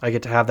 I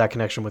get to have that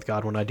connection with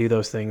God when I do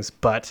those things.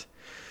 But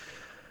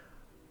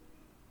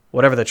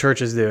whatever the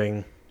church is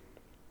doing,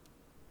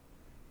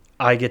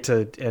 I get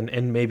to,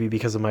 and maybe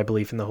because of my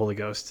belief in the Holy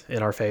Ghost,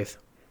 in our faith,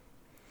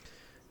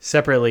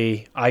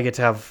 separately, I get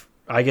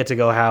to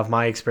go have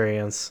my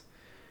experience,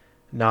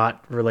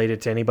 not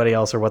related to anybody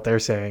else or what they're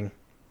saying.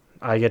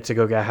 I get to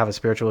go have a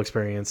spiritual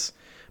experience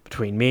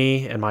between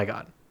me and my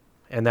God.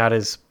 And that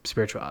is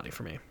spirituality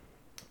for me.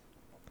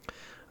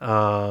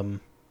 And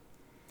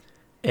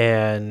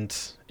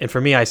for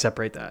me, I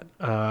separate that.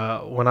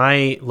 When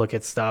I look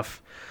at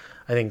stuff,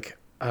 I think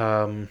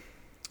a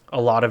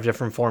lot of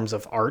different forms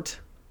of art,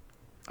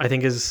 I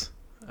think is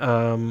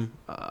kind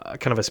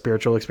of a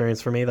spiritual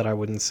experience for me that I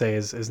wouldn't say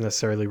is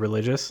necessarily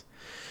religious.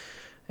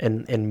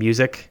 And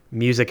music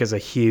is a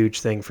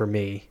huge thing for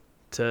me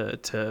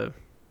to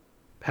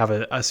have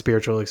a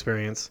spiritual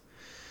experience,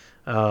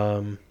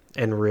 and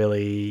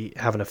really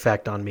have an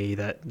effect on me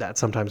that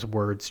sometimes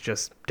words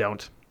just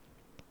don't.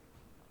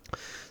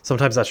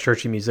 Sometimes that's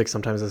churchy music,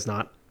 sometimes it's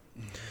not.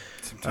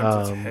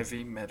 Sometimes it's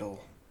heavy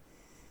metal.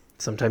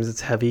 Sometimes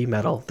it's heavy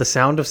metal. The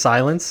Sound of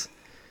Silence.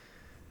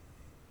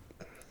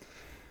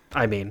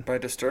 I mean, By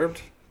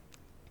Disturbed?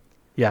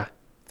 yeah.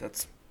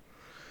 That's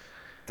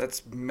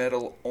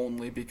metal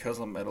only because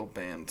a metal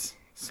band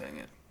sang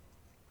it.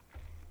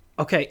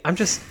 Okay, I'm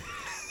just...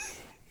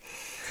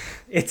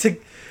 It's a...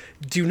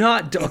 Do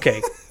not...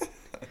 Okay.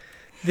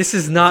 This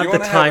is not the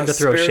time to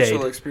throw shade. If you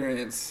want to have a spiritual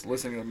experience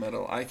listening to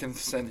metal, I can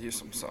send you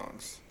some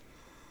songs.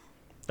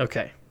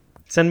 Okay.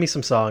 Send me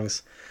some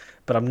songs,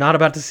 but I'm not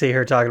about to sit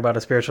here talking about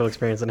a spiritual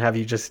experience and have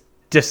you just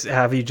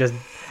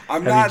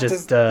I'm not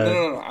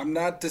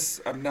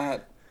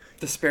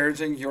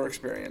disparaging your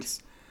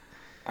experience.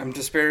 I'm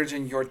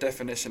disparaging your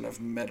definition of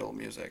metal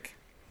music.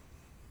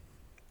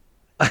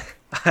 I'm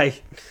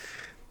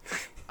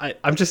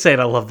just saying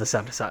I love The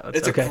Sound of Silence.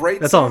 It's okay? a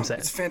great That's song. all I'm saying.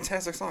 It's a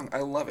fantastic song. I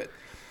love it.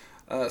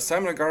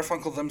 Simon and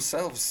Garfunkel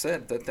themselves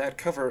said that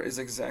cover is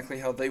exactly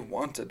how they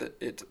wanted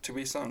it to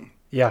be sung.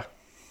 Yeah,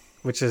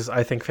 which is,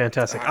 I think,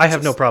 fantastic. I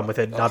have no problem with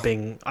it not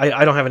being...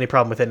 I don't have any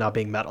problem with it not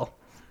being metal.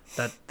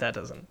 That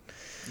doesn't...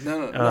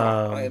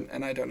 No. I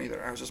don't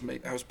either. I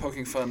was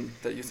poking fun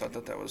that you thought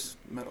that was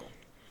metal.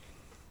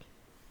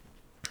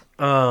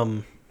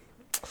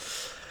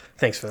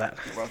 Thanks for that.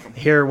 You're welcome.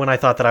 Here, when I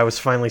thought that I was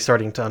finally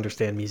starting to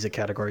understand music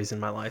categories in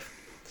my life.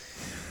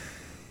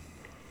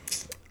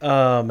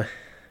 And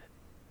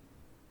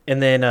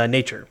then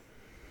nature.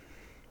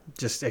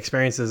 Just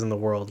experiences in the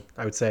world,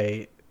 I would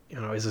say,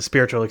 is a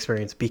spiritual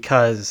experience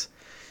because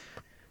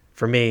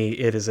for me,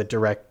 it is a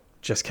direct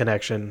just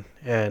connection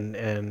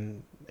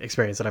and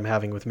experience that I'm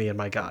having with me and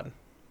my God.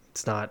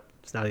 It's not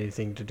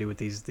anything to do with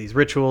these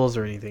rituals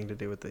or anything to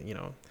do with the,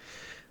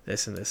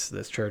 this and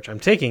this church. I'm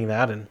taking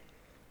that and,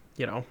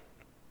 when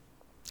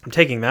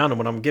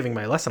I'm giving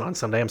my lesson on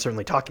Sunday, I'm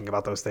certainly talking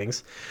about those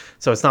things.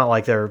 So it's not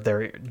like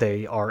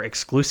they are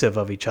exclusive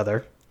of each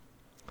other.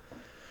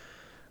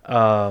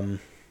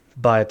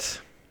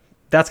 But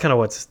that's kind of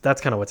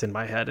what's in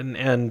my head.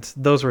 And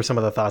those were some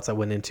of the thoughts that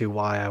went into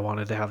why I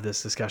wanted to have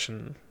this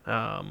discussion,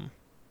 in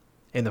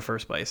the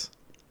first place.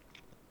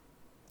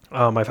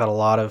 I've had a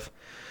lot of,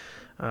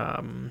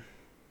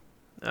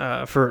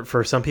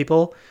 for some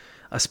people,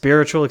 a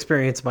spiritual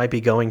experience might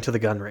be going to the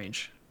gun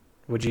range.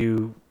 Could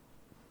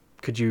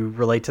you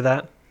relate to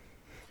that?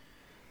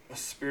 A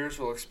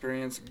spiritual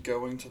experience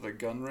going to the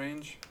gun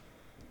range?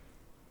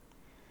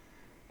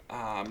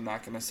 I'm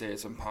not going to say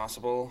it's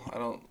impossible. I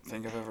don't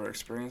think I've ever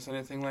experienced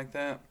anything like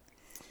that.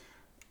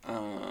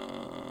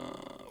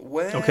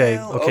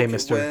 Okay,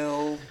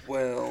 mister.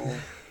 Well.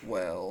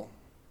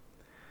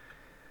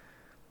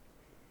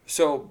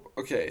 So,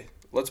 okay,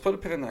 let's put a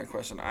pin in that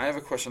question. I have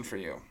a question for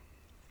you.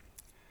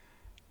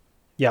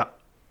 Yeah.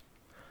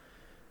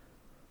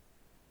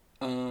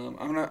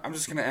 I'm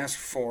just gonna ask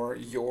for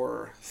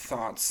your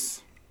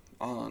thoughts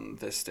on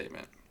this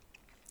statement.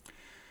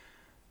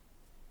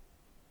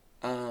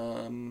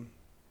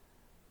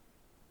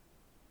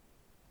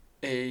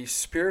 A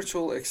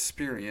spiritual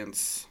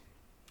experience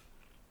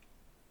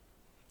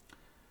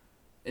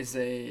is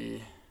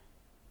an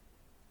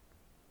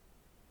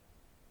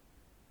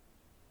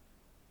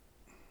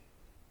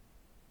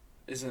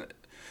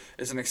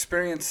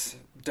experience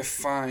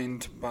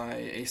defined by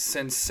a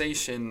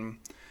sensation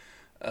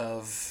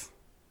of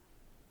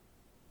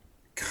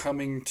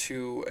coming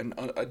to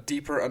a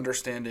deeper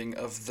understanding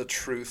of the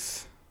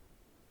truth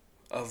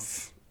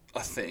of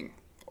a thing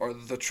or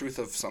the truth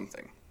of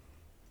something,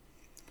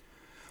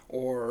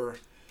 or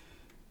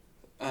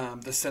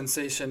the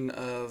sensation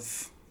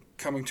of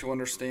coming to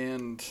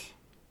understand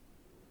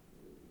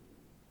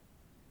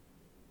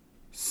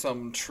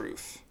some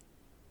truth.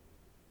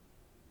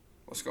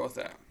 Let's go with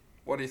that.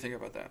 What do you think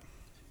about that?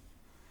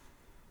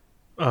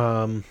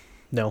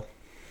 No.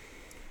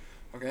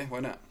 Okay, why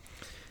not?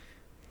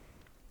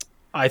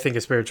 I think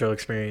a spiritual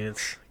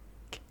experience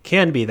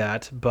can be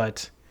that,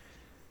 but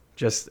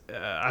just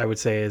I would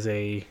say is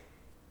a...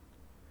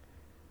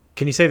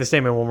 Can you say the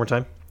statement one more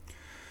time?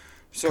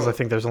 Because I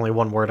think there's only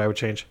one word I would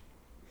change.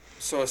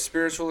 So a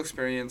spiritual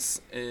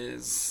experience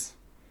is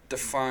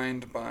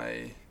defined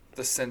by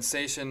the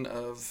sensation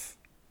of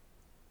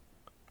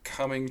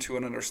coming to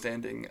an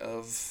understanding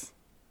of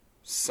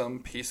some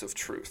piece of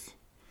truth.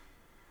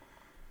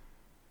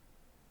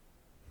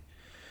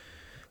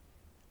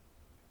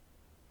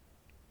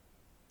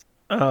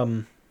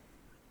 I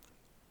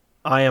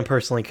am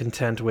personally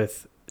content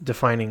with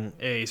defining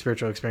a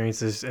spiritual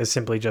experience as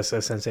simply just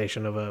a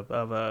sensation of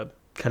a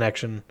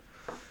connection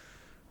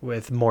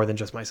with more than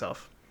just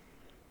myself.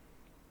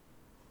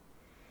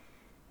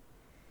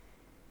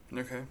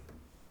 Okay.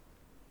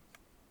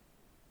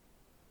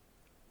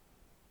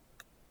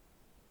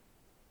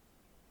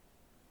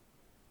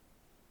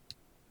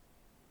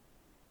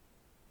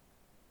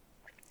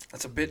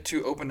 That's a bit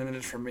too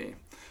open-ended for me.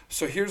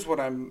 So here's where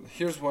I'm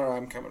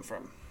coming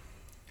from.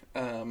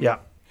 Yeah.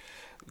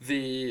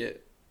 The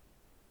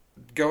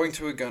going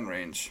to a gun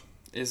range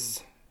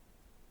is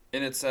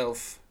in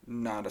itself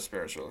not a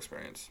spiritual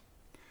experience.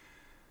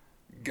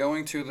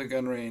 Going to the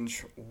gun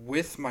range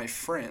with my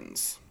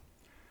friends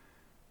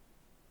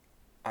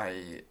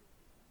I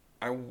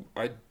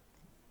I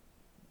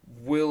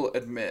will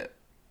admit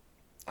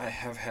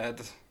I've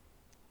had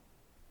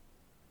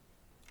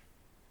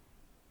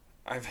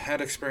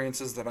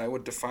experiences that I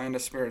would define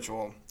as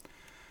spiritual.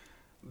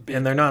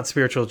 And they're not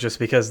spiritual just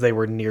because they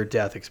were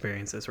near-death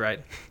experiences,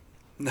 right?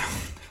 No,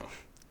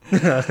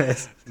 Yeah,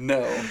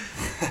 no.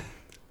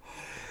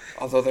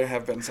 Although there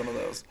have been some of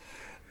those.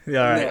 all right,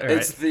 No, all right.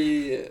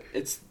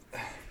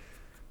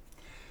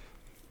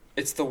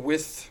 It's the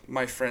with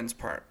my friends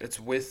part. It's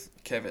with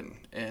Kevin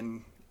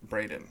and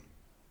Braden.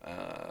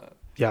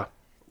 Yeah.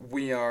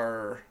 We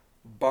are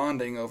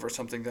bonding over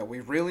something that we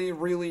really,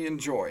 really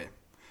enjoy.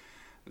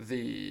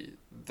 The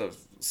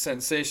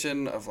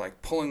sensation of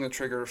like pulling the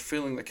trigger,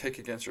 feeling the kick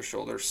against your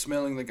shoulder,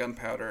 smelling the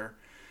gunpowder,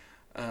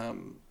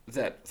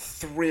 that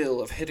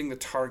thrill of hitting the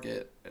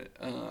target,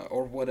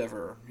 or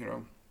whatever,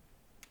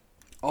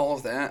 all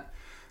of that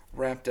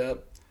wrapped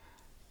up,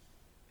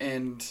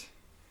 and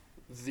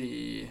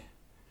the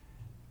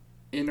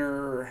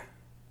inner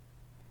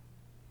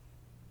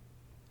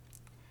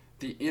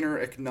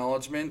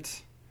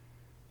acknowledgement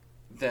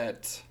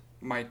that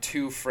my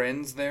two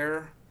friends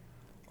there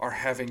are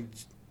having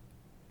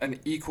an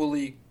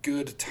equally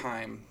good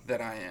time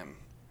that I am.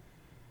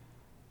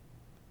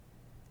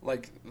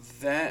 Like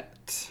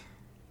that,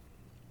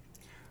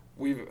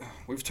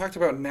 we've talked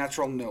about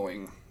natural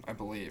knowing, I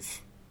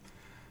believe.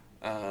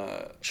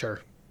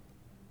 Sure.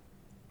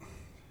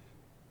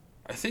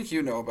 I think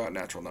you know about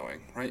natural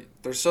knowing, right?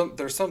 There's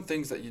some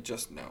things that you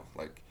just know,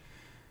 like.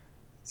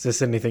 Is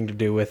this anything to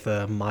do with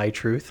my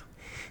truth?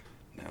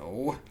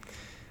 No.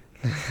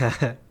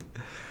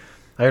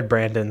 I heard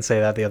Brandon say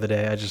that the other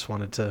day. I just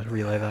wanted to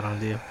relay that on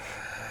to you.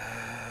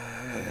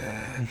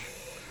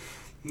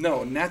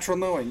 No, natural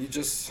knowing. You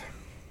just.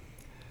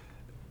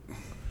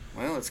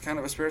 Well, it's kind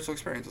of a spiritual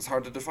experience. It's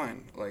hard to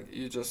define. Like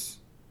you just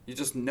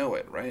know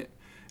it, right?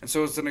 And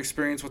so it's an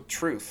experience with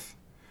truth.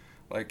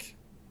 Like,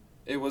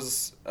 it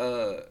was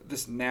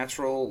this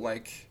natural,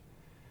 like,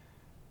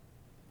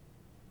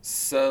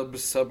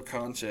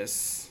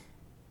 subconscious,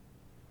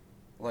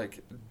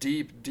 like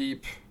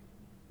deep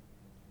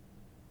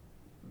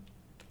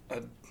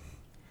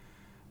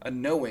a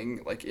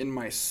knowing, like in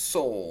my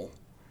soul,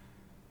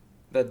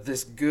 that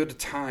this good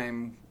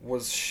time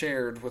was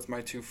shared with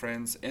my two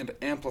friends and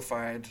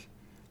amplified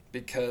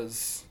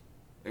because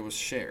it was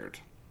shared.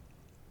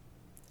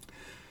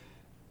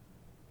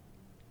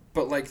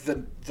 But like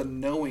the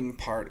knowing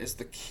part is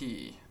the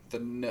key. The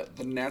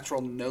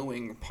natural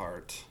knowing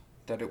part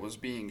that it was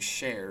being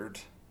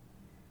shared.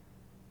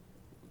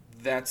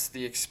 That's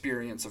the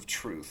experience of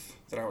truth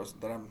that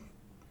I'm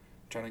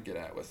trying to get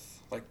at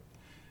with, like,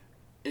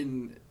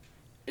 in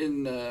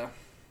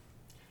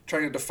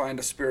trying to define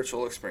a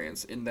spiritual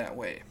experience in that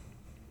way.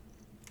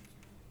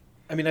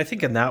 I mean, I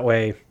think in that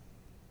way,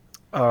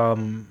 I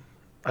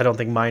don't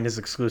think mine is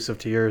exclusive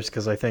to yours,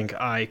 because I think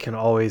I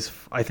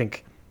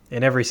think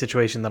in every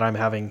situation that I'm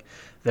having,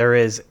 there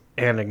is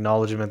an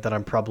acknowledgement that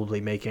I'm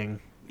probably making.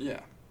 Yeah.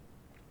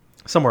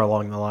 Somewhere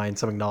along the line,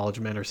 some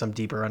acknowledgement or some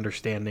deeper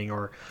understanding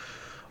or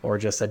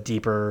just a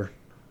deeper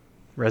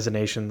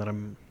resonation that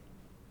I'm,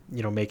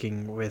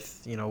 making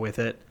with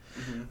it.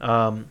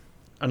 Mm-hmm.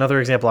 Another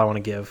example I want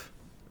to give,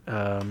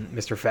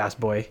 Mr.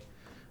 Fastboy,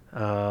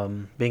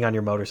 being on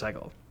your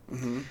motorcycle.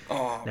 Mm-hmm.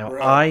 Oh, now,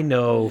 bro. I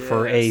know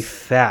for a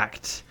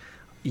fact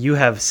you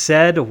have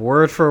said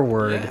word for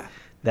word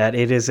that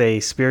it is a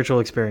spiritual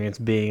experience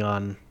being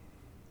on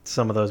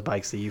some of those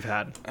bikes that you've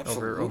had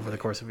over the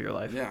course of your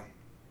life. Yeah.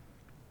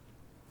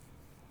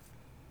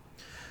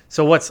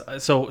 So what?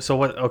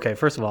 Okay,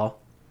 first of all,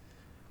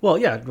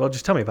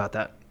 just tell me about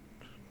that.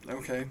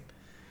 Okay.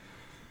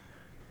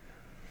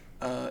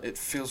 It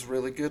feels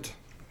really good.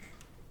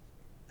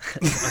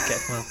 Okay,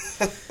 well,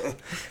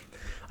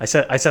 I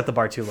set the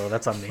bar too low.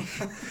 That's on me.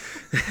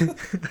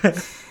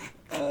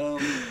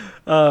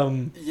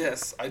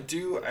 Yes, I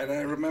do, and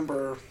I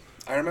remember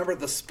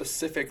the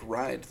specific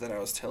ride that I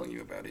was telling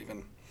you about,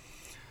 even.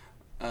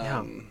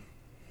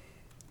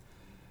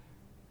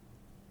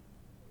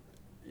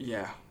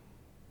 Yeah.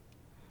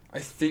 I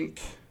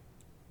think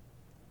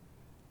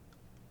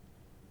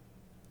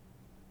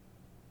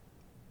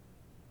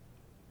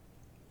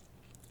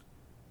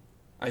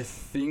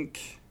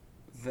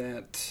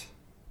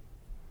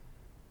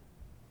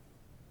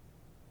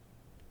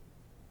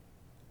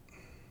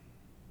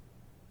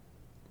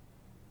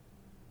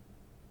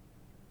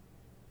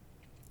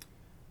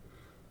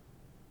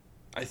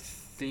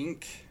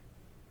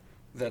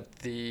that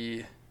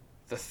the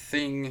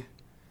thing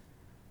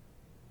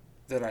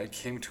that I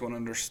came to an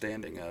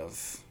understanding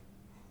of,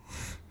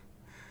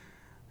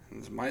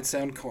 this might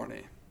sound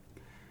corny,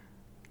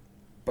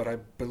 but I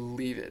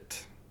believe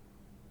it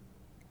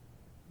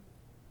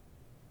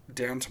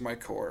down to my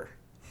core,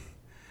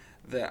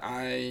 that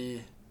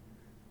I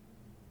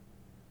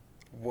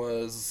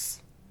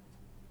was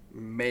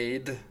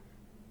made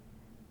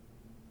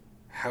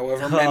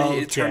however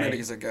many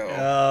eternities ago.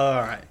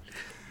 All right.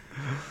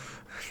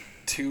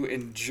 To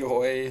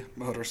enjoy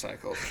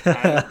motorcycles.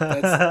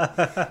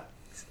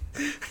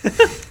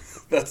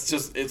 That's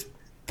just, it's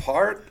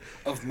part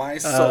of my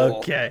soul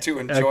Okay. to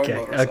enjoy Okay.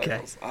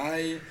 motorcycles.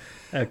 Okay.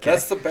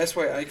 That's the best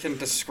way I can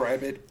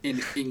describe it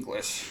in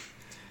English.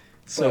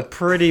 So But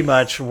pretty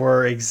much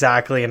we're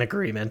exactly in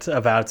agreement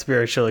about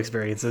spiritual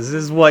experiences.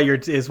 Is what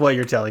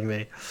you're telling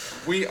me.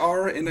 we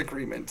are in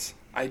agreement.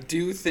 I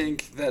do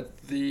think that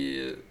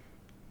the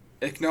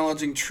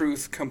acknowledging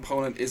truth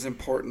component is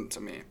important to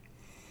me.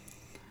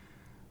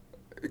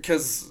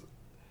 Because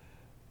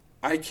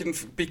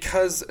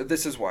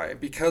this is why.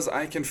 Because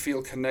I can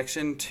feel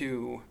connection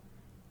to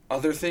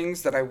other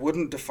things that I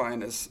wouldn't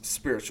define as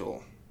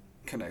spiritual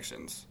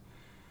connections.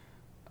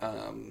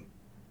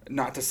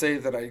 Not to say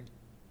that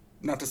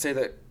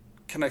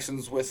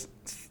connections with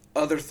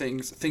other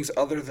things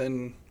other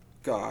than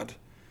God,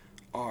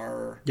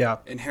 are Yeah.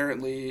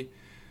 inherently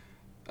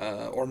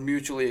or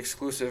mutually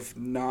exclusively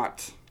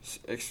not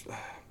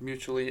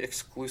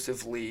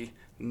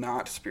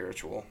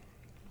spiritual.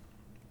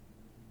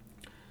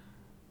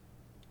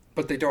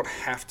 But they don't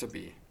have to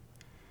be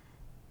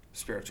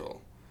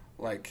spiritual.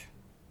 Like,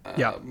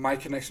 my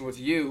connection with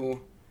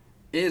you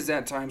is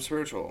at times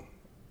spiritual,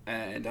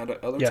 and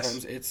at other Yes.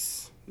 times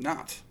it's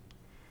not.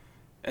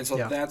 And so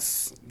Yeah.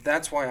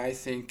 that's why I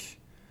think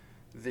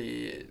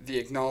the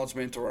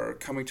acknowledgement or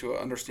coming to an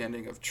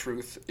understanding of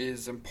truth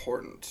is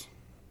important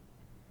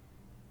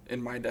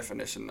in my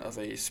definition of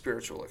a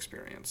spiritual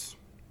experience.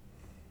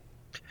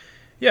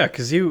 Yeah,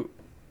 because I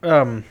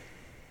don't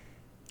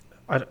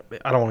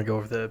want to go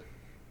over the.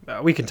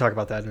 We can talk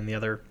about that in the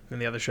other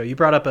show. You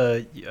brought up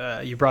a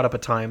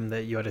time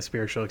that you had a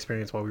spiritual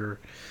experience while we were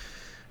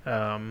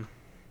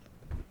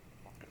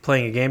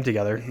playing a game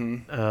together,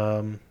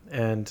 and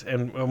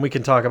we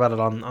can talk about it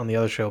on the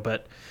other show.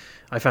 But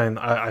I found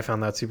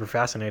that super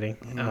fascinating,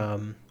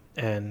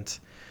 and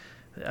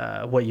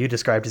what you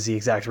described is the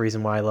exact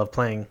reason why I love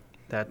playing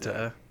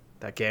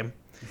that game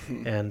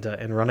and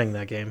running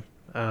that game.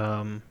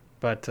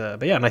 But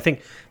yeah, and I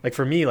think, like,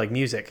 for me, like,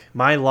 music,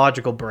 my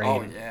logical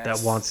brain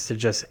that wants to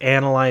just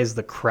analyze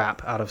the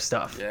crap out of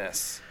stuff.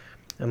 Yes.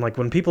 And like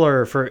when people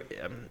are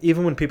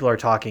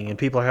talking and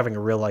people are having a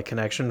real like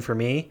connection, for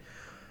me,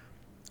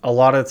 a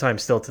lot of the time,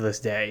 still to this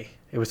day,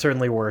 it was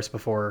certainly worse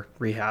before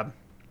rehab,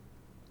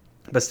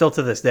 but still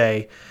to this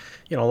day,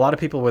 a lot of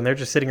people, when they're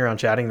just sitting around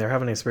chatting, they're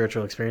having a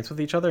spiritual experience with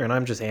each other, and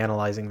I'm just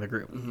analyzing the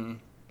group. Mm-hmm.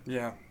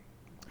 Yeah.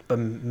 But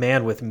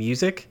man, with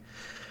music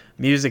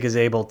is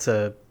able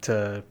to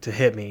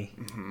hit me,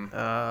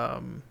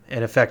 and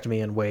affect me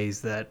in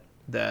ways that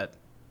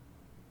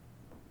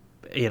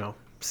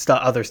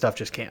other stuff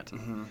just can't.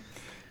 Mm-hmm.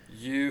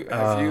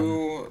 Have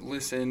you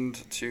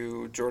listened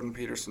to Jordan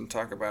Peterson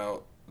talk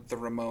about the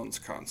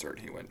Ramones concert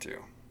he went to?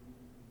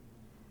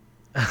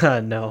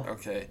 No.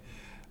 Okay.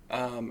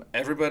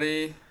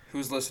 Everybody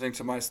who's listening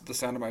to the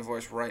sound of my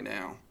voice right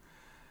now,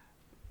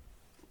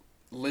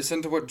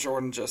 listen to what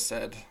Jordan just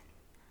said.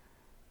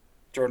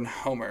 Jordan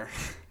Homer.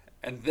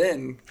 And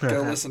then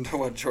go listen to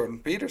what Jordan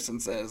Peterson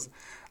says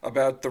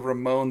about the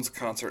Ramones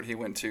concert he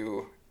went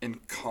to in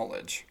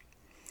college.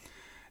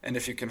 And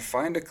if you can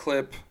find a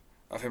clip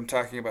of him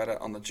talking about it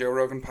on the Joe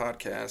Rogan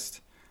podcast,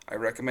 I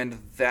recommend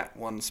that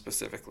one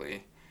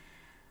specifically.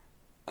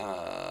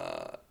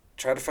 Try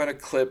to find a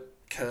clip,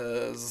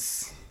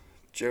 because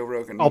Joe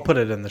Rogan... I'll put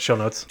it in the show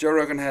notes. Joe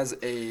Rogan has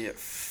a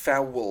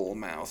foul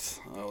mouth.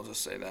 I'll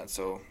just say that.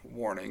 So,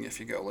 warning if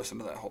you go listen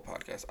to that whole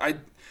podcast.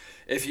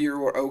 If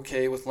you're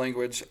okay with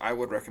language, I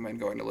would recommend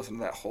going to listen to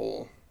that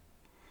whole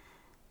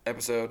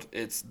episode.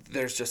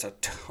 There's just a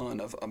ton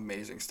of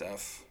amazing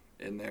stuff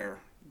in there.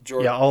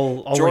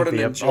 I'll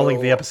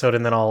link the episode,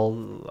 and then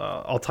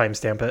I'll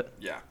timestamp it.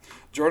 Yeah,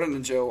 Jordan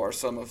and Joe are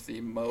some of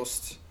the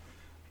most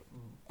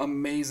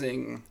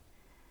amazing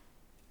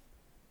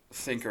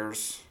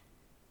thinkers,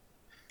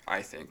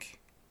 I think,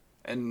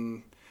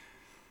 and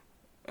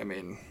I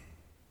mean,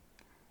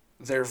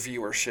 their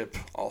viewership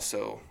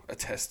also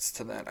attests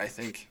to that, I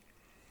think.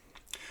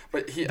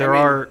 But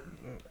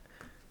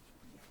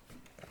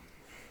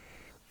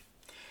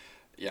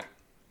yeah.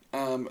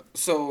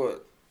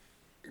 So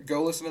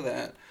go listen to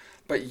that.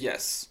 But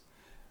yes,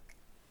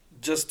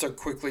 just to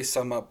quickly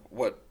sum up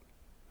what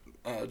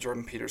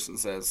Jordan Peterson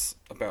says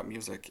about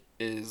music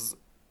is,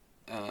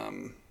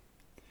 it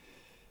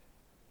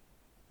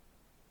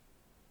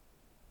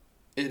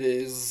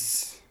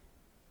is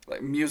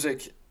like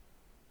music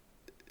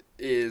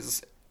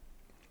is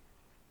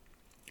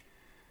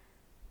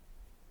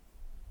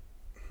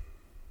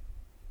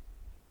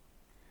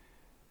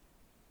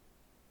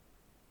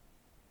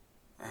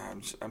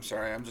I'm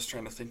sorry, I'm just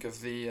trying to think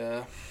of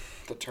the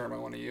term I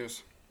want to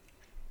use.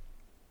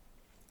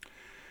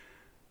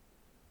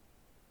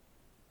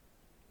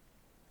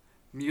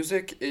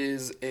 Music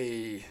is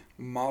a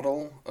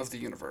model of the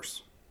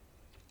universe.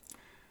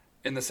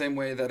 In the same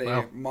way that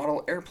a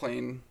model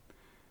airplane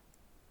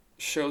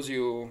shows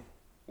you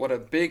what a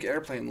big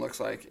airplane looks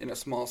like in a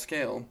small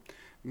scale,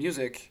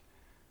 music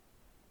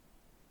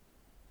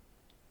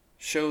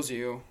shows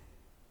you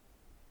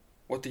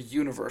what the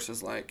universe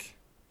is like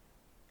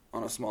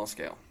on a small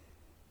scale.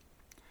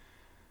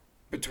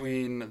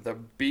 Between the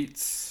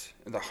beats,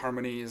 the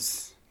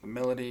harmonies, the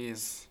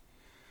melodies,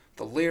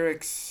 the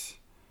lyrics,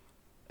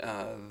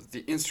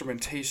 the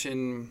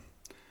instrumentation,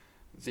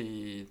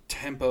 the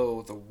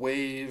tempo, the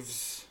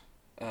waves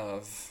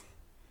of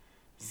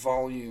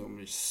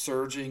volume,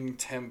 surging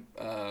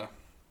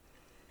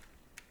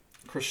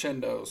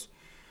crescendos.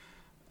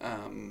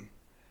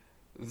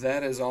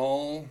 That is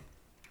all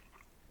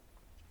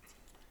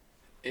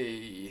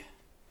a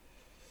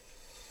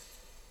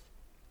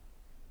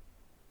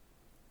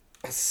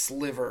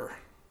sliver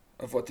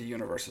of what the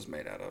universe is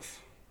made out of.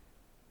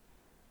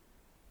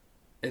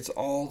 It's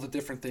all the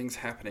different things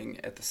happening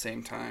at the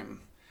same time.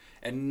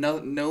 And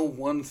no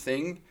one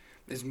thing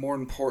is more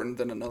important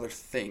than another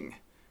thing.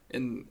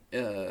 In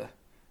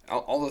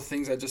all the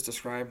things I just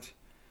described,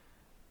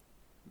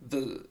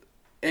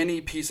 any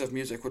piece of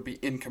music would be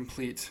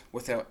incomplete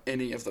without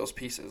any of those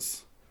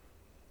pieces.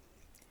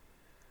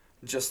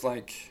 Just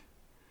like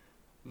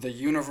the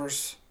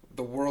universe,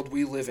 the world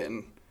we live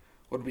in,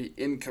 would be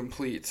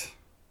incomplete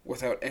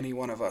without any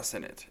one of us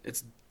in it.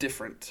 It's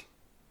different.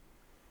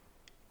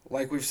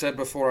 Like we've said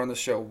before on the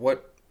show,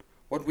 what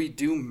we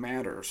do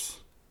matters.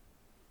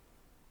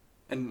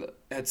 And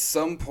at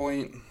some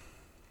point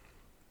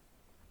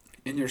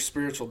in your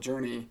spiritual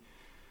journey,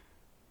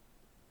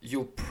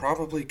 you'll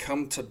probably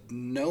come to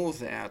know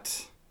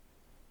that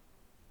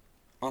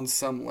on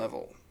some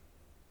level.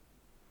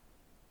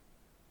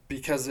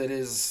 Because it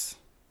is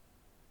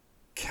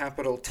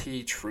capital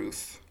T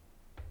truth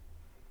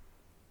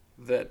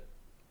that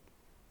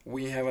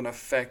we have an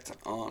effect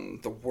on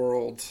the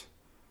world,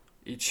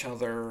 each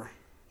other,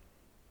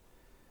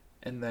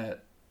 and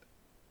that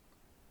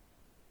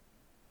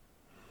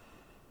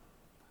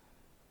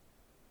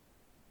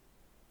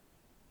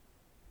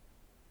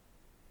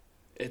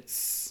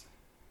it's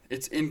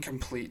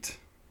incomplete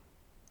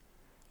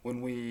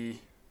when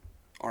we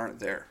aren't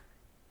there.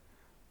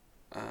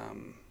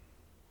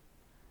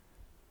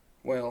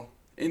 Well,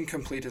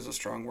 incomplete is a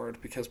strong word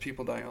because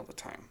people die all the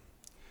time.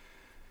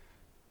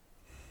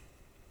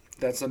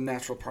 That's a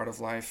natural part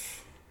of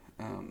life.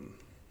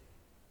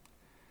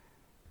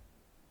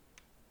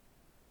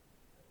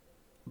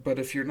 But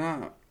if you're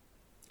not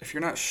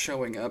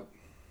showing up,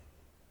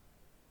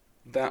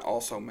 that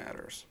also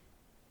matters.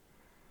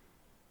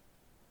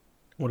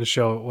 What is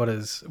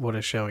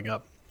showing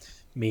up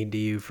mean to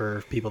you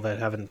for people that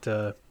haven't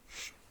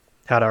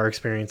had our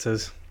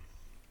experiences?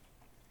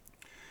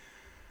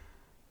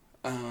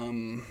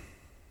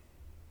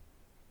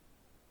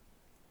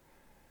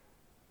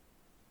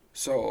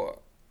 So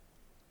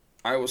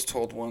I was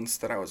told once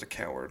that I was a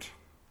coward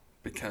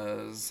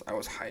because I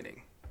was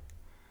hiding.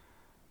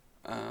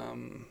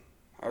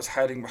 I was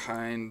hiding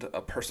behind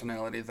a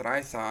personality that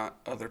I thought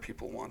other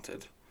people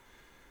wanted.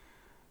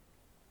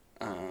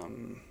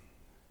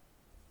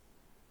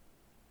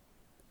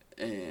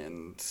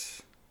 And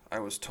I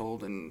was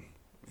told in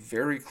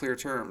very clear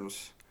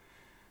terms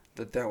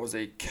that was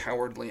a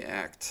cowardly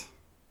act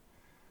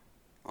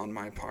on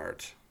my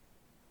part.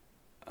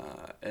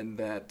 And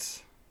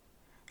that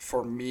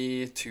for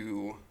me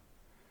to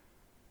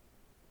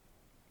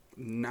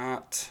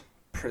not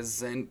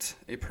present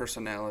a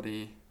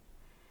personality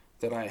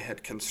that I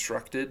had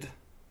constructed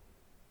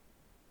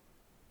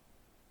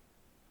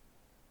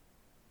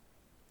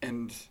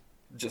and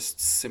just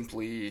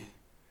simply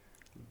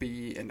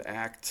be and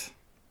act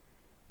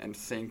and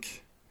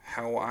think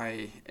how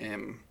I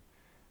am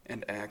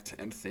and act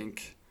and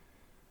think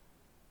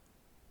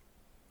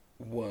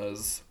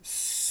was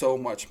so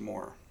much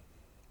more.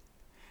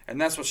 And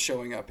that's what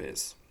showing up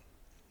is,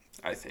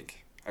 I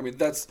think. I mean,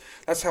 that's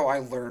how I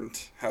learned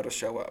how to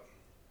show up.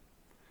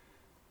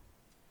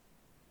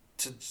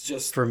 To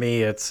just For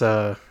me, it's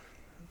the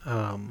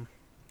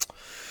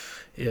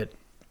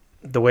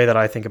way that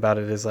I think about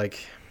it is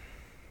like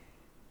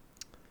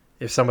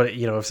if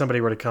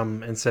somebody were to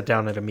come and sit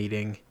down at a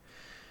meeting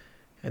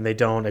and they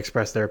don't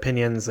express their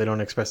opinions, they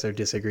don't express their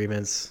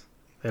disagreements,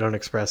 they don't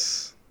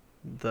express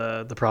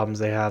the problems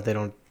they have, they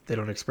don't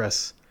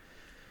express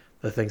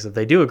the things that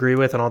they do agree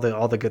with and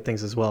all the good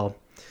things as well,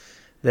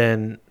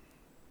 then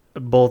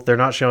both they're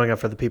not showing up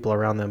for the people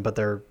around them, but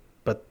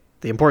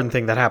the important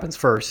thing that happens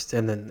first,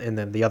 and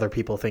then the other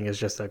people thing is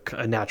just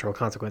a natural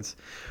consequence,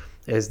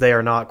 is they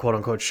are not quote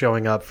unquote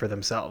showing up for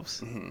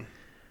themselves. Mm-hmm.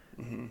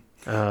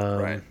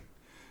 Mm-hmm. Right.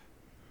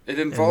 It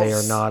involves. And they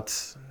are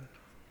not.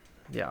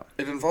 Yeah.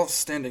 It involves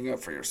standing up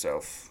for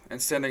yourself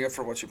and standing up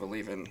for what you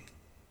believe in,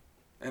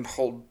 and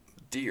hold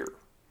dear.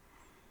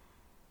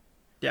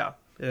 Yeah.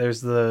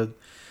 There's I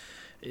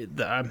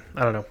don't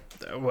know.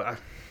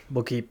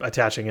 We'll keep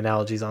attaching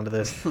analogies onto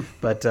this,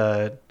 but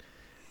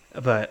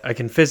I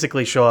can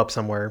physically show up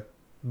somewhere,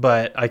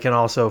 but I can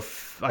also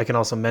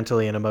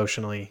mentally and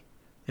emotionally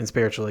and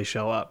spiritually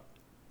show up.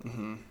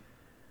 Mm-hmm.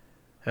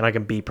 And I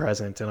can be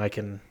present, and I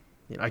can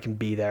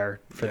be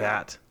there for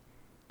that.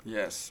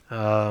 Yes.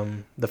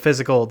 The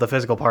physical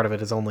part of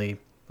it is only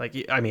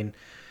like, I mean,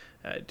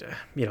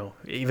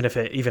 even if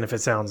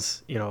it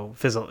sounds,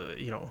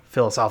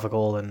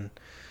 philosophical and,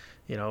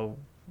 woohoo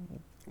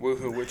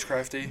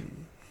witchcrafty.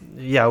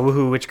 Yeah,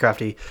 woohoo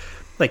witchcrafty.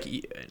 Like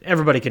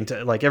everybody can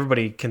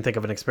think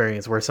of an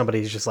experience where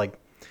somebody's just like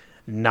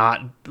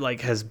not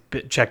like has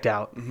checked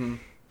out, Mm-hmm.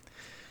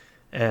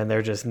 and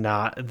they're just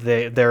not.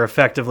 They're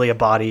effectively a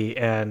body,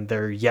 and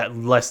they're yet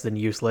less than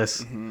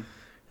useless. Mm-hmm.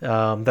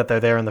 That they're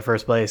there in the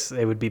first place.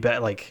 It would be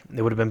like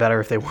it would have been better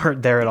if they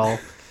weren't there at all.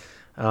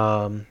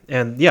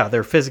 And yeah,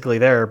 they're physically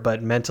there,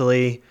 but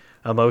mentally,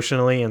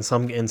 emotionally, and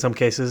in some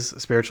cases,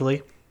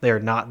 spiritually, they are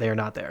not. They are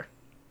not there.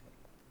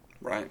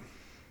 Right.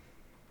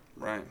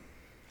 Right.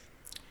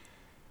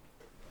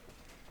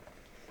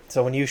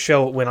 So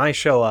when I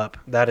show up,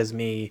 that is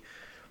me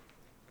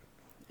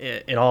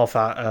in all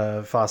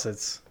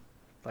faucets.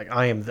 Like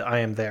I am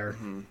there.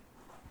 Mm-hmm.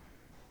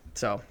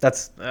 So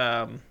that's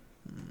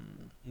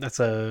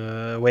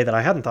a way that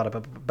I hadn't thought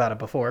about it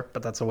before,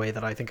 but that's a way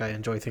that I think I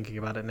enjoy thinking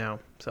about it now.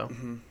 So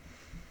Mm-hmm.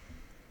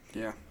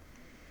 Yeah.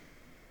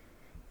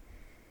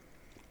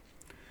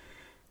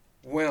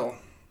 Well,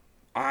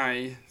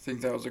 I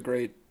think that was a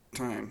great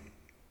time.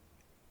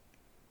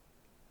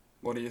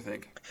 What do you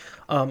think?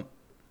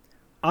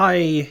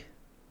 I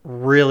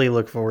really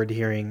look forward to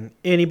hearing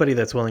anybody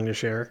that's willing to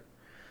share.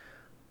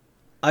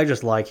 I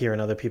just like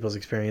hearing other people's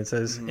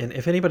experiences, Mm-hmm. and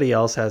if anybody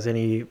else has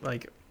any,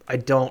 like, I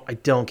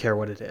don't care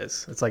what it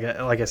is. It's like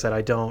I said,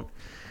 I don't.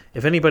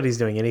 If anybody's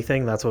doing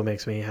anything, that's what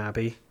makes me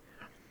happy.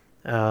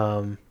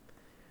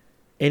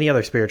 Any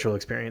other spiritual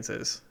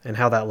experiences and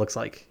how that looks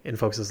like in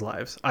folks'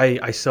 lives,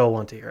 I so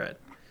want to hear it.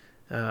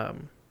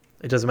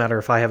 It doesn't matter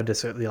if I have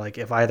like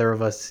if either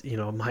of us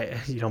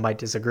might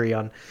disagree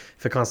on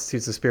if it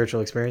constitutes a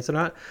spiritual experience or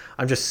not.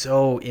 I'm just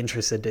so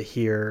interested to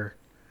hear,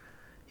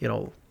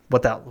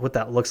 what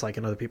that looks like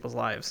in other people's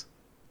lives.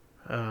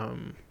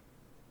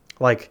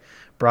 Like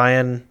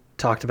Brian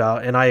talked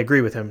about, and I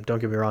agree with him. Don't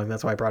get me wrong.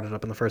 That's why I brought it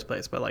up in the first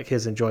place. But like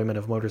his enjoyment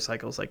of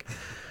motorcycles, like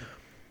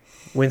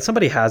when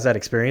somebody has that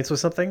experience with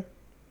something,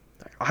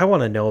 I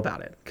want to know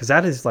about it, because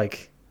that is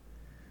like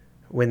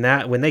when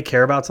they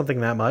care about something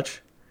that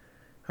much,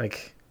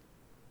 like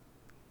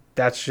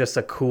that's just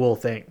a cool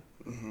thing.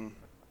 Mm-hmm.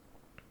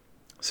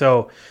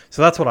 So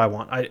that's what I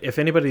want. If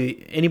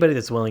anybody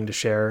that's willing to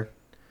share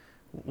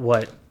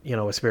what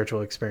a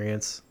spiritual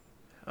experience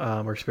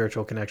or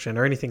spiritual connection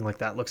or anything like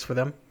that looks for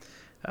them,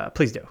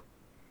 please do.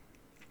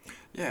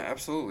 Yeah,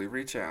 absolutely.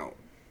 Reach out.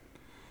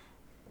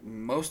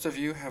 Most of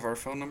you have our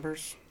phone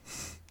numbers.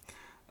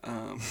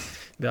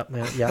 Yep.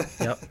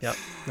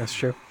 That's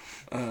true.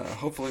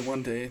 Hopefully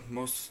one day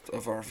most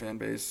of our fan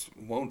base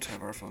won't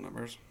have our phone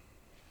numbers.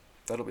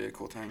 That'll be a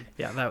cool time.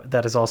 Yeah,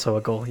 that is also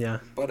a goal. Yeah.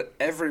 But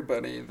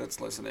everybody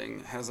that's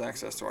listening has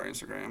access to our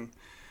Instagram,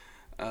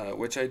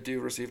 which I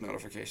do receive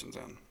notifications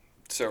on.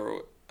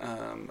 So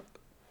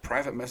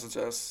private message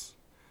us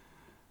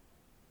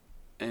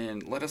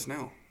and let us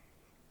know.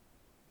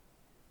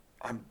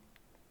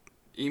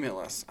 Email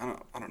us. I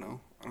don't know.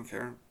 I don't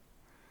care.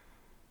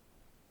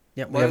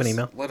 Yeah, we have an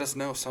email. Let us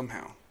know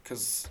somehow,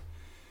 because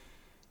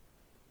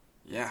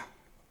yeah,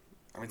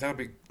 I mean that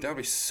would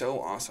be so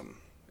awesome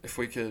if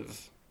we could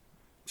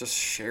just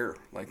share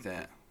like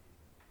that.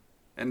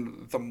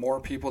 And the more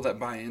people that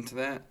buy into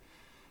that,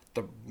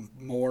 the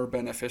more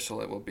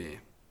beneficial it will be.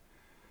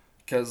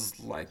 Because,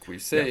 like we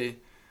say,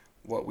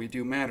 what we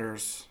do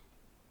matters.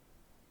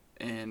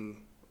 And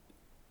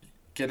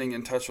getting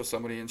in touch with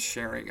somebody and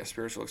sharing a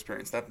spiritual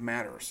experience, that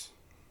matters.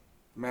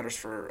 It matters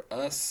for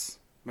us.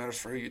 It matters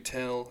for who you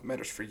tell. It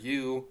matters for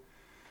you.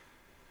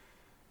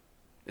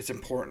 It's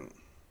important.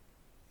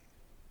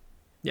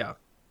 Yeah.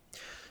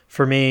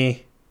 For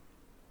me,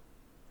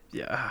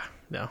 yeah,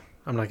 no,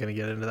 I'm not going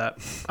to get into that.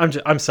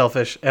 I'm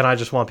selfish, and I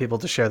just want people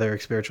to share their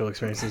spiritual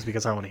experiences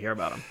because I want to hear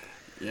about them.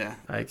 Yeah.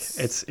 Like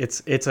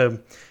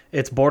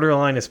it's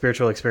borderline a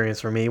spiritual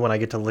experience for me when I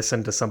get to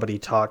listen to somebody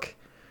talk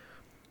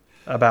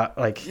about,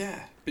 like,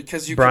 yeah,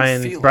 because you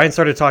Brian can feel Brian it.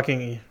 started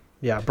talking.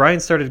 Yeah, Brian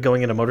started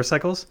going into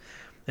motorcycles,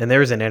 and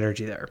there's an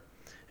energy there,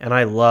 and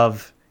I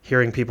love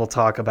hearing people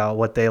talk about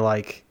what they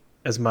like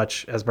as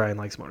much as Brian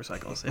likes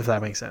motorcycles, if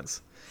that makes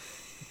sense.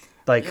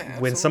 Like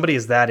when somebody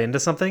is that into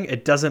something,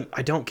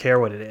 I don't care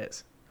what it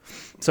is.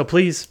 So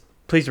please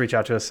reach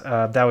out to us.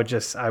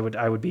 I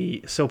would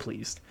be so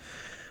pleased.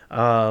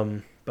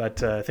 But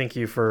thank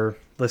you for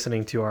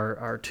listening to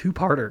our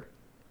two-parter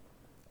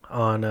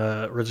on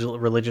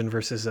religion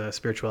versus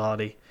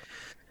spirituality.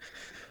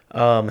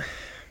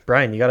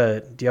 Brian, do you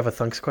have a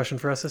Thunks question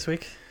for us this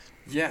week?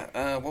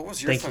 Yeah. What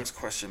was your first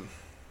question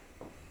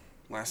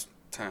last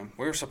time?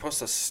 We were supposed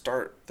to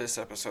start this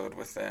episode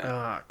with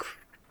that.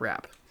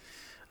 Crap.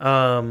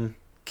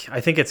 I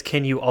think it's,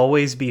 can you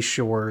always be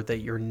sure that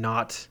you're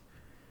not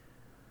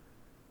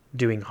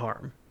doing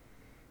harm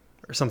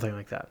or something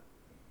like that?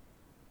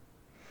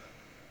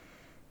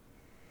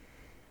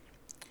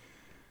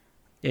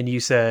 And you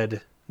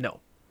said no.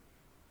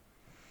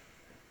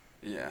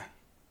 Yeah.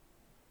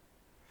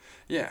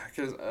 Yeah,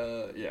 because,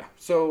 yeah.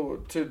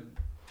 So,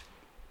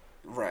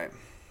 right.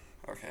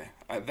 Okay.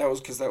 I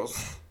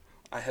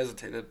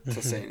hesitated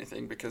to say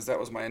anything because that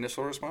was my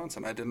initial response,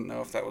 and I didn't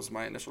know if that was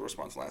my initial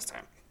response last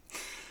time.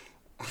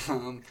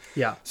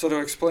 Yeah. So to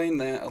explain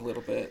that a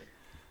little bit,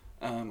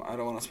 I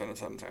don't want to spend a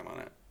ton of time on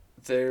it.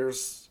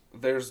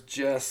 There's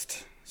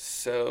just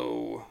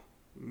so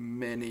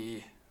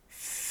many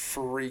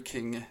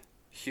freaking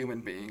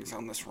human beings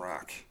on this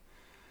rock.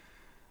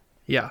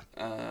 Yeah.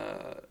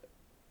 I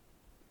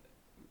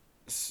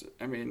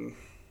mean,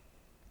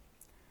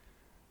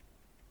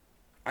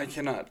 I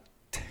cannot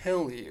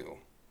tell you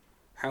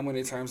how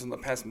many times in the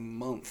past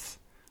month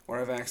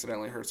where I've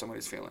accidentally hurt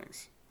somebody's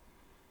feelings.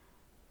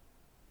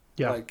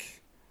 Yeah.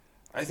 Like,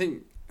 I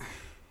think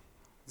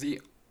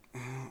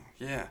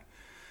yeah.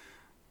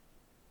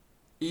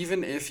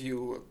 Even if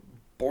you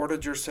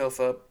boarded yourself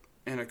up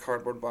in a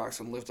cardboard box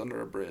and lived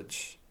under a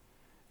bridge,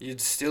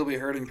 you'd still be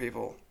hurting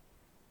people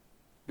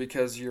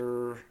because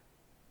you're,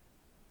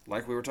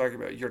 like we were talking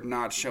about, you're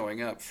not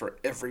showing up for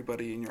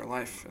everybody in your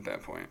life at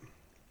that point.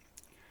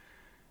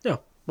 Yeah.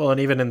 Well, and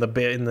even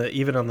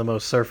even on the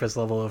most surface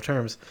level of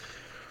terms,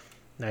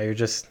 now you're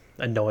just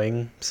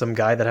annoying some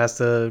guy that has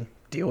to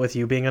deal with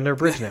you being under a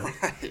bridge now.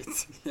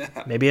 Right.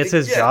 Yeah. Maybe it's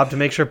his job to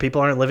make sure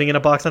people aren't living in a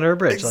box under a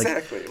bridge.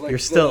 Exactly. Like you're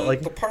still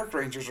the park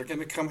rangers are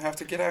going to have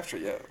to get after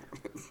you.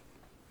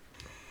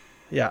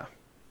 Yeah.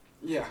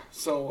 Yeah.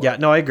 So. Yeah.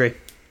 No, I agree.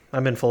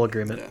 I'm in full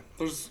agreement. Yeah.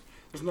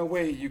 There's no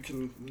way you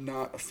can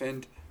not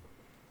offend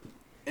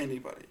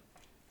anybody.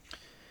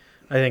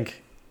 I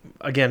think,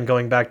 again,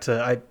 going back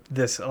to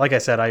this, like I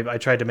said, I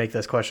tried to make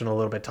this question a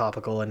little bit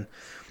topical, and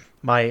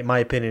my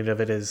opinion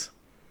of it is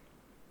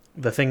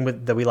the thing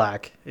that we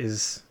lack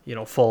is,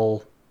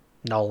 full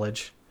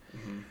knowledge,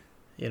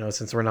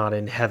 since we're not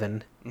in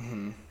heaven.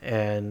 Mm-hmm.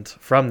 And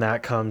from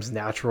that comes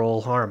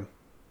natural harm.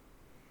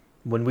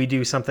 When we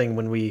do something,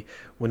 when we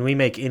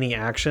make any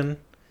action,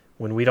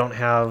 when we don't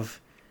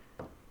have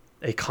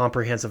a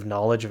comprehensive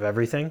knowledge of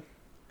everything,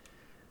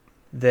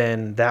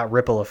 then that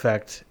ripple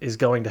effect is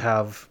going to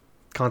have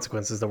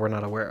consequences that we're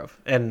not aware of.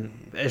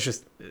 And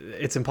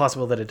it's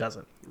impossible that it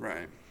doesn't.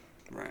 Right.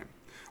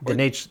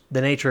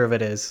 The nature of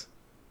it is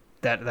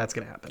that's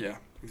going to happen. Yeah,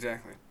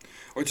 exactly.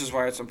 Which is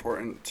why it's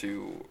important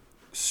to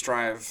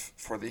strive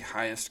for the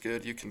highest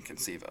good you can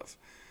conceive of.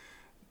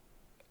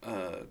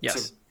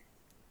 Yes.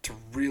 To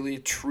really,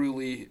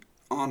 truly,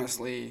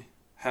 honestly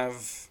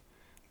have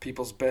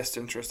people's best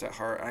interest at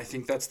heart. I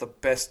think that's the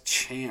best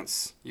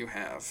chance you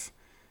have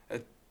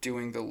at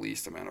doing the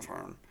least amount of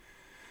harm.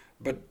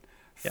 But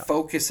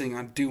focusing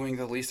on doing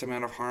the least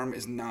amount of harm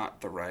is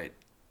not the right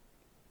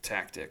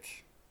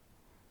tactic.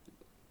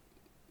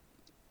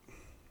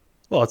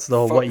 Well, it's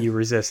what you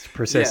resist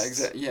persists. Yeah,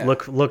 exactly. Yeah.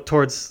 Look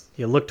towards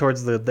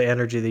the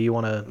energy that you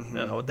want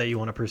to that you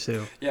want to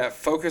pursue. Yeah,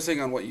 focusing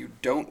on what you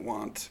don't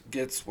want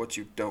gets what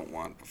you don't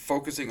want. But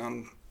focusing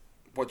on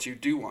what you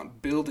do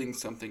want, building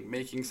something,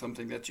 making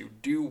something that you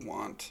do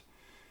want,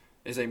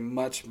 is a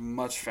much,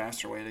 much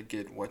faster way to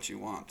get what you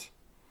want.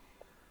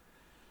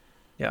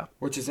 Yeah.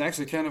 Which is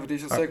actually kind of a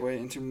decent segue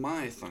into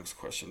my Thunks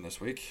question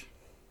this week.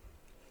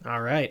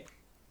 All right.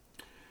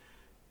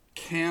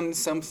 Can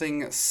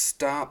something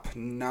stop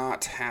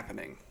not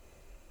happening?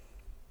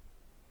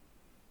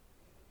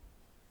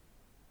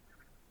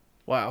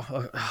 Wow.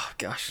 Oh,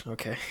 gosh.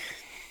 Okay.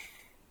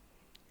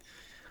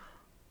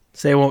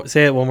 Say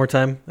it one more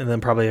time, and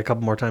then probably a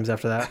couple more times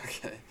after that.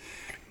 Okay.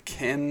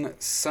 Can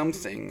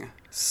something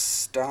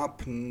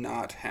stop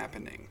not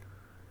happening?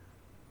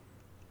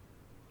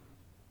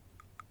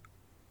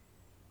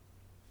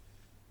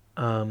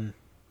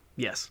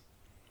 Yes.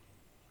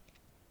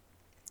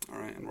 All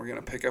right, and we're going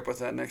to pick up with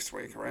that next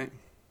week, right?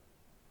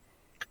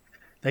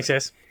 Thanks,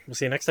 guys. We'll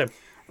see you next time.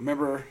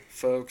 Remember,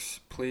 folks,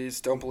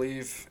 please don't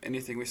believe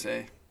anything we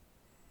say.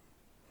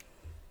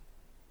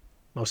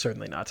 Most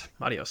certainly not.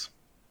 Adios.